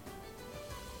you.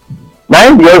 Na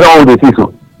im the other one we dey see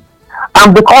so.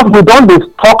 And because we don dey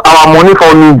stock our money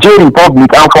for Niger Republic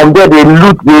and from there they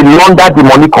loot, they launder the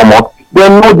money comot, they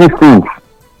know these things.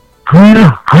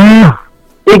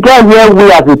 Again, here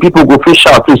we as the people go fit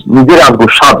shout, Nigerians go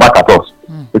shout back at us.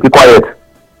 If you quiet,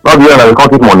 not the end we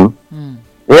can't take money.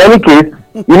 In any case,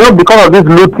 you know, because of this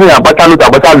looting and better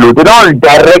loot, they don't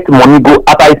direct money go.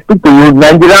 As I speak to you,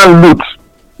 Nigerian loot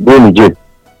go Niger,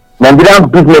 Nigerian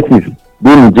businesses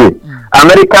go Niger,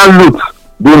 American loot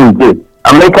go Niger,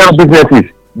 American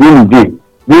businesses go Niger.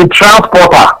 The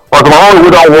transporter, because my own we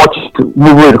don't watch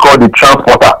movie called The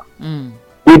Transporter.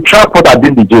 The transporter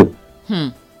did Niger.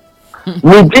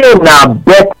 Niger na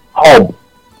best hub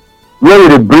where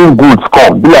they bring goods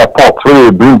come, be like port where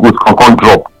they bring goods come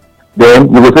drop.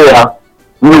 Then you will say,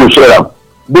 you will share them.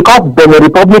 Because Benin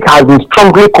Republic has been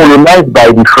strongly colonized by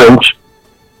the French,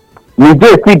 Niger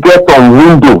still get some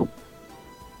window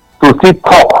to still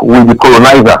talk with the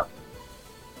colonizer.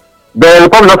 Benin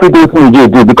Republic not fit do what Niger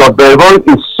do because Benin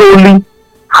Republic is solely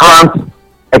France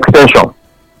extension.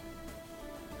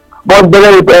 But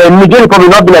Niger Republic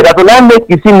not be like that. So now make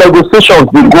you see negotiations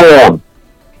dey go on.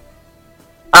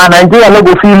 And Nigeria no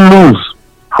go fit lose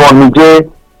for Niger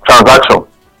transaction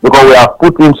because we have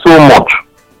put in so much.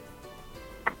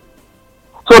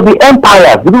 So the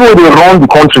empires, the people wey run the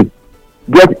country,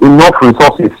 get enough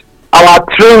resources. Our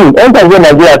training, anytime when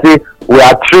Nigeria say we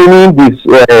are training these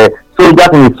soldiers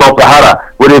in the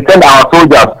sub-Sahara, we dey send our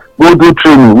soldiers go do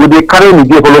training, we dey carry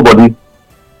Niger follow body.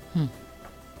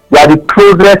 They are the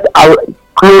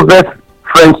closest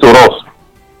friends to us.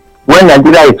 When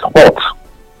Nigeria is hot,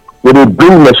 we dey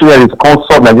bring machinery to come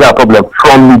solve Nigeria problem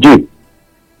from Niger.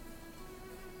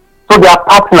 So they are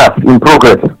partners in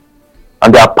progress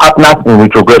and they are partners in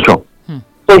retrogression.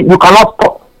 So you cannot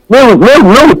stop. When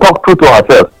we talk true to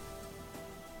ourselves,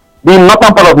 the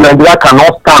northern part of Nigeria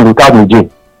cannot stand without Niger.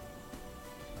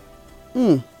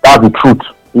 That's the truth.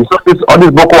 You saw all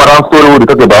this Boko Haram story we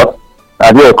talk about,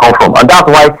 and where it come from. And that's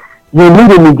why you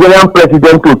need a Nigerian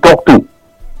president to talk to.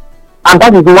 And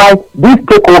that is why this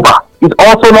takeover is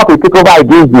also not a takeover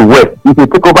against the West, it's a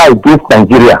takeover against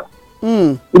Nigeria.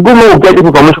 The government will get this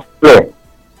information clear.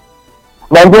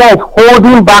 Nigeria is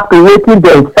holding back to waiting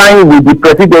to sign with the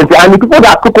presidency, and the people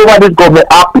that took over this government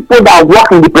are people that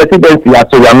work in the presidency as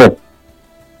Soyamen.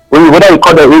 Whether you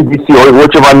call them ABC or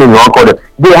whichever name you want to call them,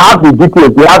 they have the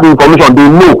details, they have the information, they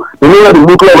know where the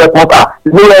nuclear weapons are,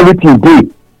 they know everything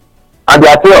they. And they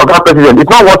are saying, okay, president,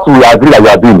 it's not what we agree that we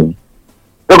are doing.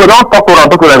 Because don't talk to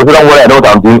them, don't worry, I know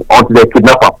what I'm doing until they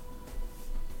kidnap them.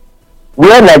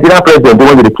 Where Nigerian president they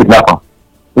want to kidnap them?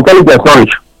 Intelligence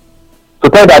knowledge. To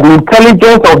tell that the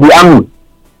intelligence of the army,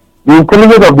 the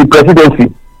intelligence of the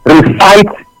presidency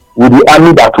resides with the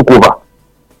army that took over.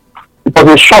 It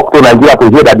was a shock to Nigeria to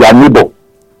hear that their neighbor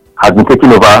has been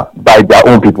taken over by their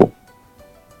own people.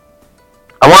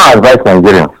 I want to advise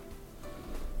Nigerians,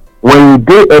 when you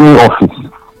do any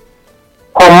office,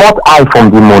 come not eye from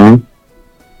the money,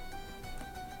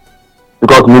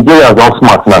 because Nigerians are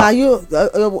smart now. Are you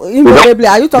invariably?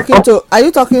 Are you talking to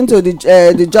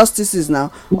the justices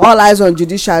now? All eyes on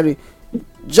judiciary,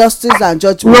 justice and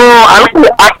judgment. No,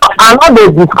 I'm not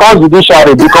going to discuss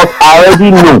judiciary because I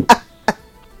already know.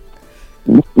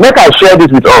 Make I share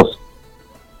this with us.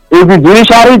 If the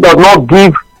judiciary does not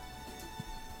give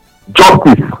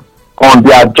justice on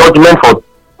their judgment for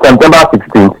September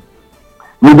 16th,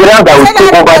 Nigerians that will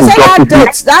take over the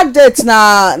justice. That date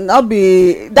now not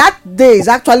be that day is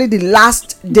actually the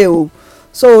last day.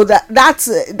 So that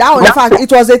one, in fact,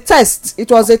 it was a test.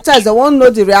 It was a test. They won't know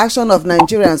the reaction of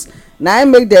Nigerians. Now I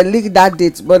make them leak that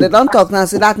date, but they don't talk now.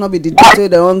 Say that not be the date where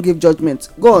they won't give judgment.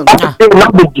 Go on. Not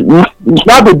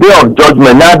the day of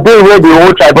judgment. Now day where the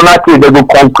whole tribunal case they will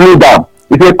conclude them.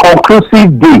 It's a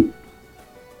conclusive day.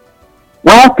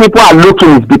 Why people are looking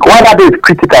is because why that day is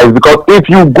critical is because if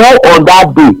you go on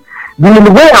that day, the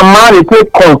way a man will take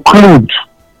conclude,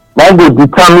 that will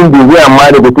determine the way a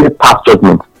man will take pass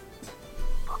judgment.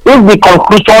 If the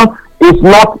conclusion is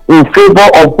not in favor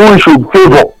of who you should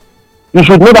favor, you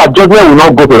should know that judgment will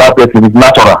not go to that person. It's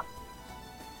natural.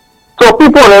 So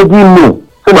people already know,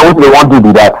 so now what they want to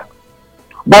do that.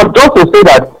 But just to say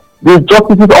that the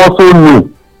justices also know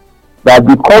that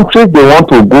the countries they want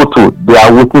to go to, they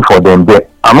are waiting for them there.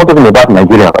 I'm not talking about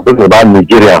Nigerians, I'm talking about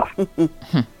Nigerians.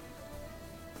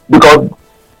 Because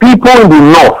people in the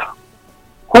north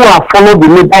who have followed the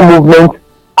labor movement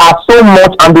are so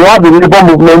much, and they have the labor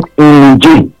movement in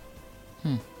Nigeria.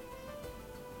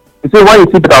 You see, when you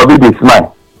see Peter Obi, they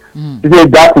smile. You say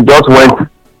that he just went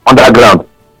underground.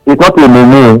 It's not a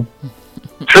mumu.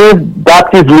 Trace that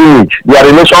his lineage. Their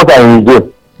relations are in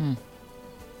Nigeria.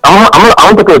 I'm not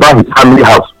talking about his family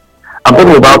house. I'm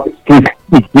talking about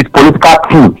his political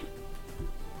team.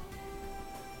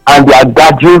 And they are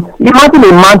gathering. Imagine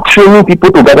a man training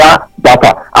people to gather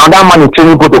data, and that man is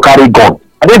training people to carry guns.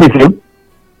 Are they the same?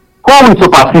 Who will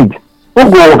supersede? Who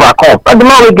will overcome? And the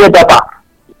man will get data.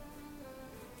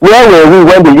 Where were we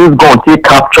when they use guns to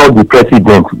capture the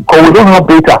president? Because we don't have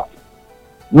data.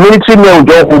 Military men will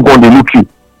just hold gun, they look you.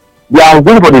 They are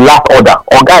waiting for the last order.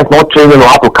 Or guys not training on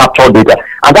how to capture data.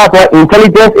 And that's why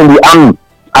intelligence in the army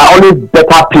are always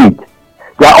better paid.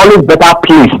 They are always better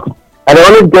placed. And they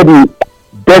always get the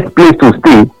best place to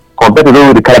stay compared to those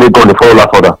with the carry gun, they follow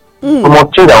last order. We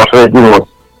must change our strategy, we must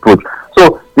approach.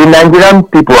 So the Nigerian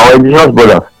people, our indigenous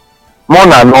brothers, more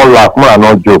than not laugh, more than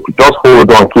not joke, just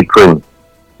hold on, keep praying.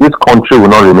 This country will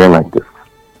not remain like this.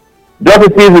 Just to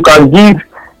see if you can give,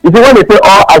 you see when they say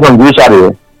all eyes on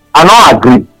judiciary, I not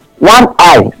agree. One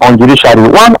eye on judiciary,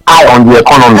 one eye on the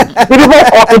economy. The people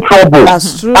causing trouble are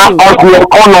on the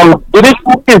economy. This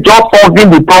is just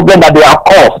solving the problem that they have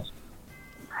caused.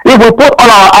 If we put all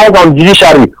our eyes on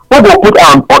judiciary, who will put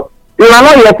on? You are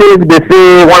not here saying they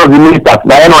say one of the ministers,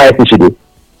 the NYSC should do.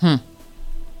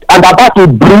 And that's a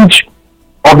breach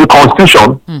of the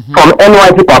constitution from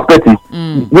NYSC perspective.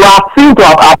 You are seen to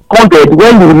have appointed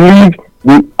when you leave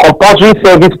the compulsory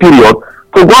service period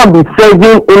to go and be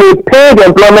serving in a paid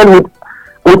employment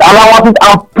with allowances,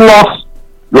 and plus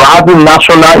you are having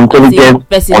national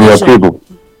intelligence on your table.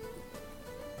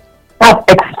 That's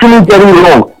extremely very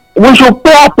wrong. We should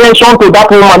pay attention to that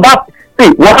woman.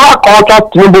 Whatever culture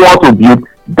Tinubu wants to build,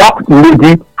 that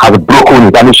lady has broken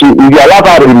it. And if you allow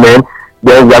her to remain,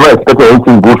 then we are not expecting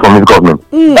anything good from this government.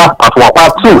 That's part one.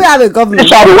 Part two, we have a government.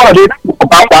 Especially what are they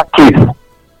about that case?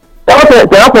 They're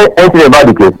not saying anything about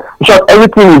the case. Because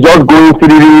everything is just going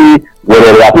through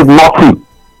wherever. As if nothing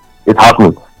is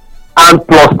happening. And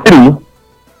plus three,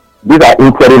 these are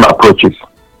interim approaches.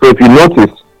 So if you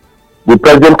notice, the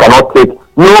president cannot take,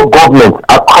 no government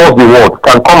across the world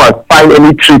can come and sign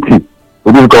any treaty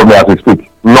with this government as we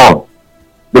speak. None.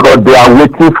 Because they are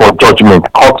waiting for judgment,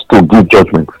 courts to give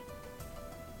judgment.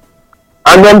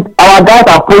 And then our guys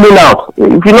are pulling out.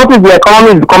 If you notice, the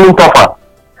economy is becoming tougher.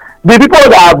 The people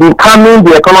that have been calming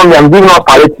the economy and giving us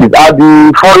palliatives are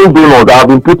the foreign donors that have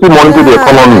been putting money into the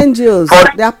economy.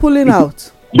 NGOs, they are pulling out.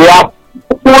 They are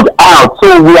pulled out.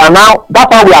 So we are now, that's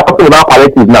why we are talking about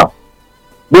palliatives now.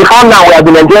 Before now, we have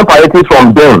been enjoying palliatives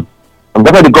from them. And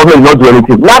that's why the government is not doing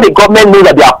anything. Now the government knows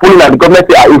that they are pulling and the government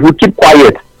say, if we keep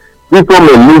quiet, people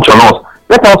may lynch on us.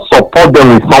 Let us support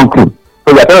them with something.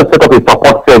 So we are trying to set up a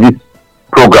support service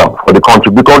program for the country,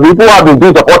 because the people who have been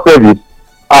doing support service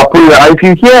are pulling. And if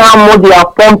you hear how much they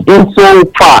have pumped in so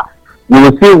far, you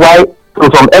will see why, to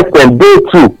some extent, they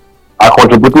too are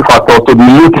contributing factors to the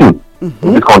looting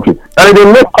in this country. And they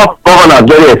make us governors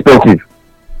very expensive.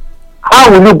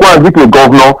 How will you go and visit a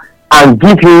governor and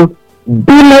give him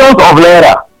billions of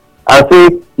naira and say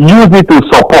use it to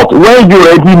support when you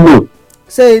already know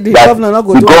say the governor not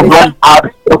go do anything? The governor has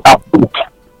approach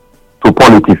to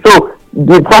politics. So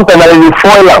sometimes they will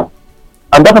foil am,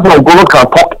 and that's why government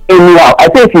can talk anyhow. I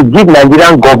think if you give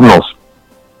Nigerian governors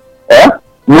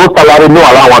no salary, no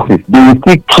allowances, they will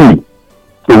still key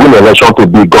to win election to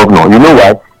be governor. You know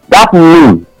why? That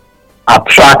name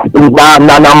attract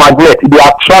magnet. They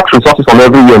attract resources from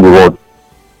everywhere in the world.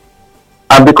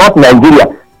 And because Nigeria,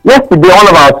 yesterday one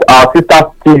of our sister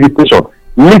TV stations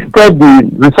listed the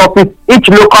resources each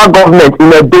local government in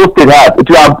a those state has. It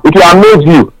will amaze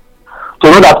you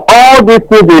to know that all these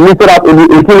things they listed out in the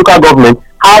local government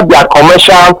have their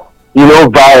commercial,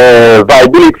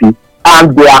 viability,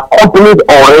 and there are companies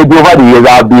already over the years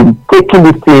that have been taking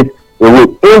these things away,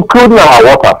 including our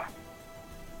waters.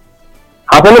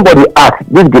 Has anybody asked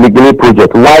this Gele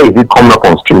project, why is it coming up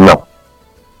on stream now?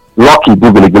 Lucky do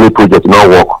Gele project not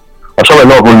work. I'm sure we're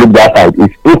not going to look that side.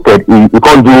 If instead you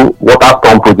can't do water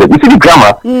storm project. You see the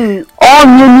grammar? All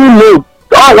new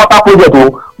all water project,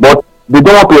 but they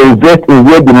don't want to invest in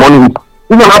where the money is.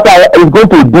 Even after it's going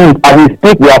to do it, as we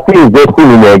speak, we are still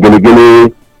investing in a Gele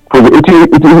project.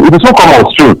 It is not come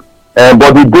on stream,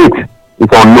 but the date is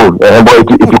unknown. But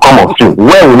it will come on stream.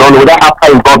 When we don't know that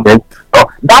after in government.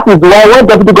 That is why when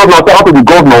deputy governor said out to the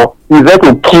governor, he's there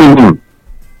to kill him.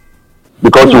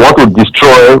 Because you want to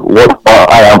destroy what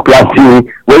I am planting.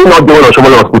 When you're not doing what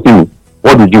somebody was putting me,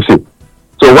 what did you say?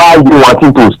 So why are you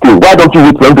wanting to stay? Why don't you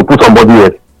wait for him to put somebody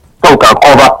else? So we can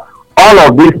cover all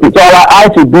of these things. So our eye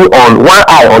should be on one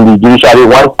eye on the judiciary,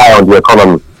 one eye on the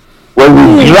economy. When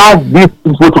we drag these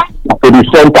people to the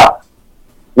center,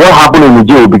 what happened in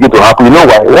Nigeria will begin to happen. You know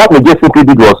why? What Nigeria simply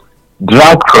did was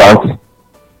drag France,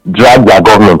 drag their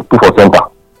government to for center.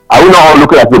 Are we not all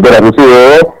looking at the better and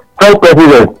say, French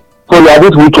president, so you are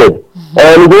this wicked.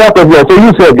 Nigerian president, so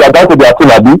you said they are down to their team.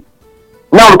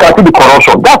 Now we can see the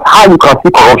corruption. That's how you can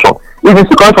see corruption. If you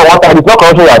see corruption one time, it's not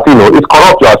corruption you are seeing, no, it's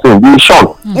corrupt you are seeing. The shun.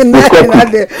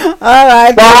 All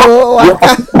right. I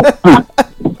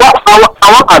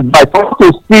want advice. I want to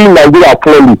see Nigeria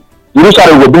clearly.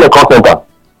 Judiciary will be a call center.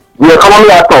 The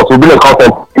economy actors will be a call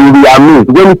center. You will be amazed.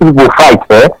 When people fight,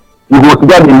 you go to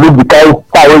them and look the kind of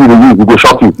style you use, it will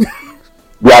shock you.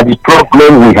 They are the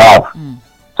problem we have.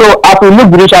 So as we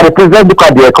look judiciary, please let's look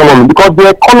at the economy, because the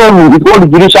economy is what the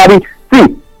judiciary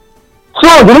see. So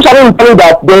judiciary is saying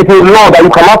that there is a law that you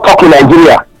cannot talk in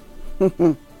Nigeria.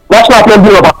 National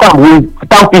Assembly of Assam will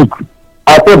stamp it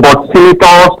and say, but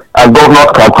senators and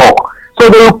governors can talk. So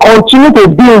they will continue to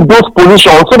be in those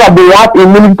positions so that they have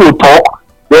immunity to talk.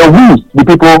 Then we, the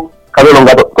people, can no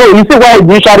longer talk. So you see why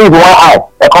judiciary is one eye,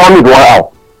 economy is one eye.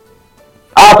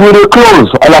 As we dey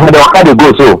close and as the waka dey go,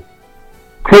 so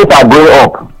things are going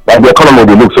up, like the economy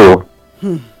dey look so.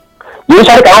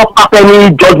 Judiciary cannot pass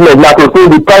any judgment now to say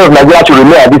the price of Nigeria should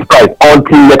remain at this price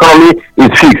until the economy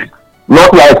is fixed.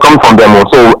 Not like it's coming from them.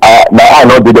 So my eye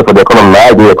not dey there for the economy, my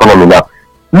eye dey the economy now.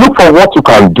 Look for what you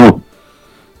can do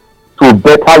to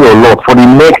better your lot for the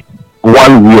next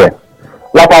 1 year.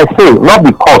 Like I say, not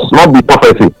because, not the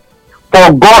prophecy.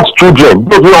 For God's children,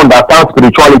 those who understand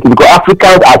spirituality, because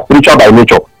Africans are spiritual by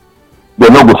nature, they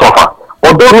no go suffer.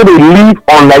 But those who they live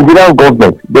on Nigerian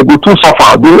government, they go too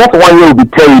suffer. The next 1 year will be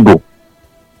terrible.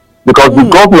 Because the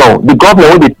governor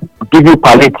will give you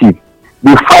palliative,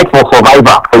 they fight for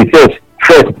survivor for himself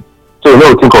first. So you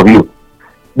know think of you.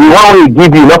 The one will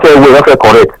give you not a way, not a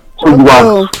correct. So you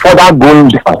are further going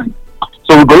down.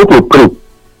 So we're going to pray.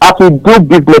 As we do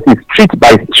businesses street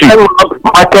by street,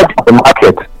 market by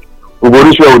market, we go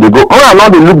reach where we go. Oh, now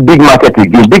they look big market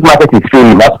again. Big market is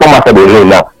failing. That small market is failing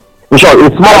now. In short, a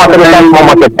small market is like small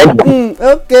market.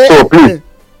 Okay. So please,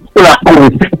 so that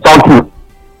we see something.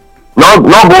 Not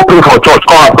go pray for church,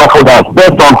 come and talk for that.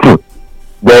 Spend something,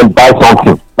 then buy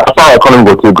something. That's how economy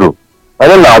go to grow.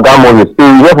 And then now that Moses, see,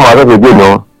 you from myself again,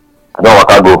 no. I don't want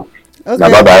to go.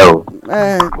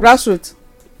 Grassroots.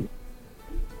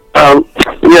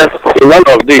 Yes, in one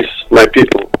of these, my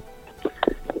people,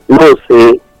 know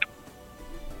say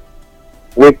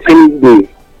wetin the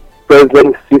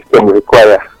present system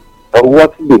require or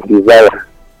what they desire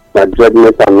na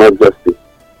judgment and not justice.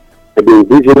 And the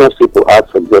indigenous people ask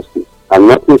for justice, and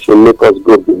nothing should make us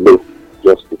go below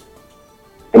justice.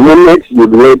 The moment you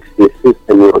let the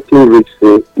system, your team reach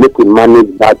say, make we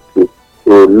manage bad things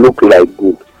to look like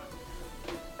good,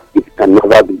 it can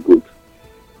never be good.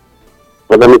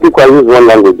 But the people use one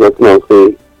language just now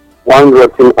say, one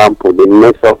rotten apple, they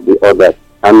mess up the others.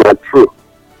 And not true.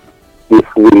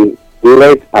 If we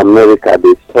let America,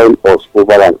 they sell us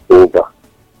over and over,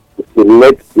 if we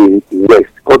let the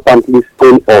West constantly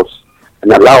sell us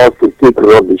and allow us to take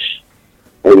rubbish,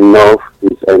 enough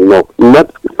is enough.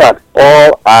 Not in fact,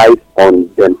 all eyes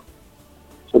on them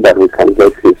so that we can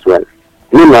get this right.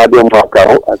 Me now, I don't work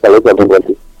out as I let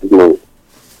everybody know.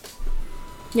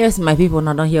 Yes, my people,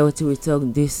 now don't hear what we talk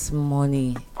this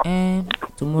morning. And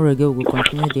tomorrow again we will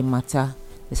continue the matter.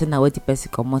 They say now what the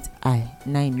person come out I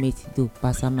nine mate do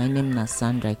pass. My name na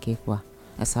Sandra Kekwa.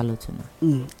 I salute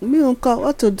you. Me uncle,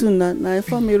 what to do now? Now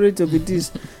inform me ready to be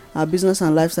this our business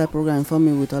and lifestyle program. Inform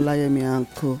me with Olayemi and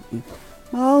Co.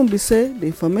 My own be say the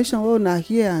information we una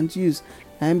hear and use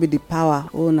and be the power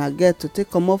we una get to take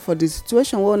come up for the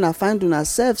situation we una find on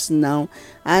ourselves now,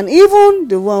 and even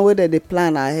the one where they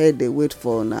plan ahead they wait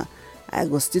for una. I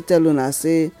go still tell una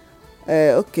say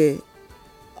okay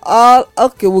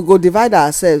we go divide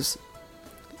ourselves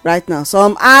right now.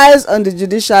 Some eyes on the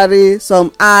judiciary,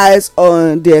 some eyes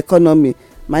on the economy.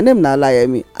 My name na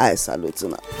Olayemi. I salute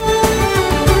una.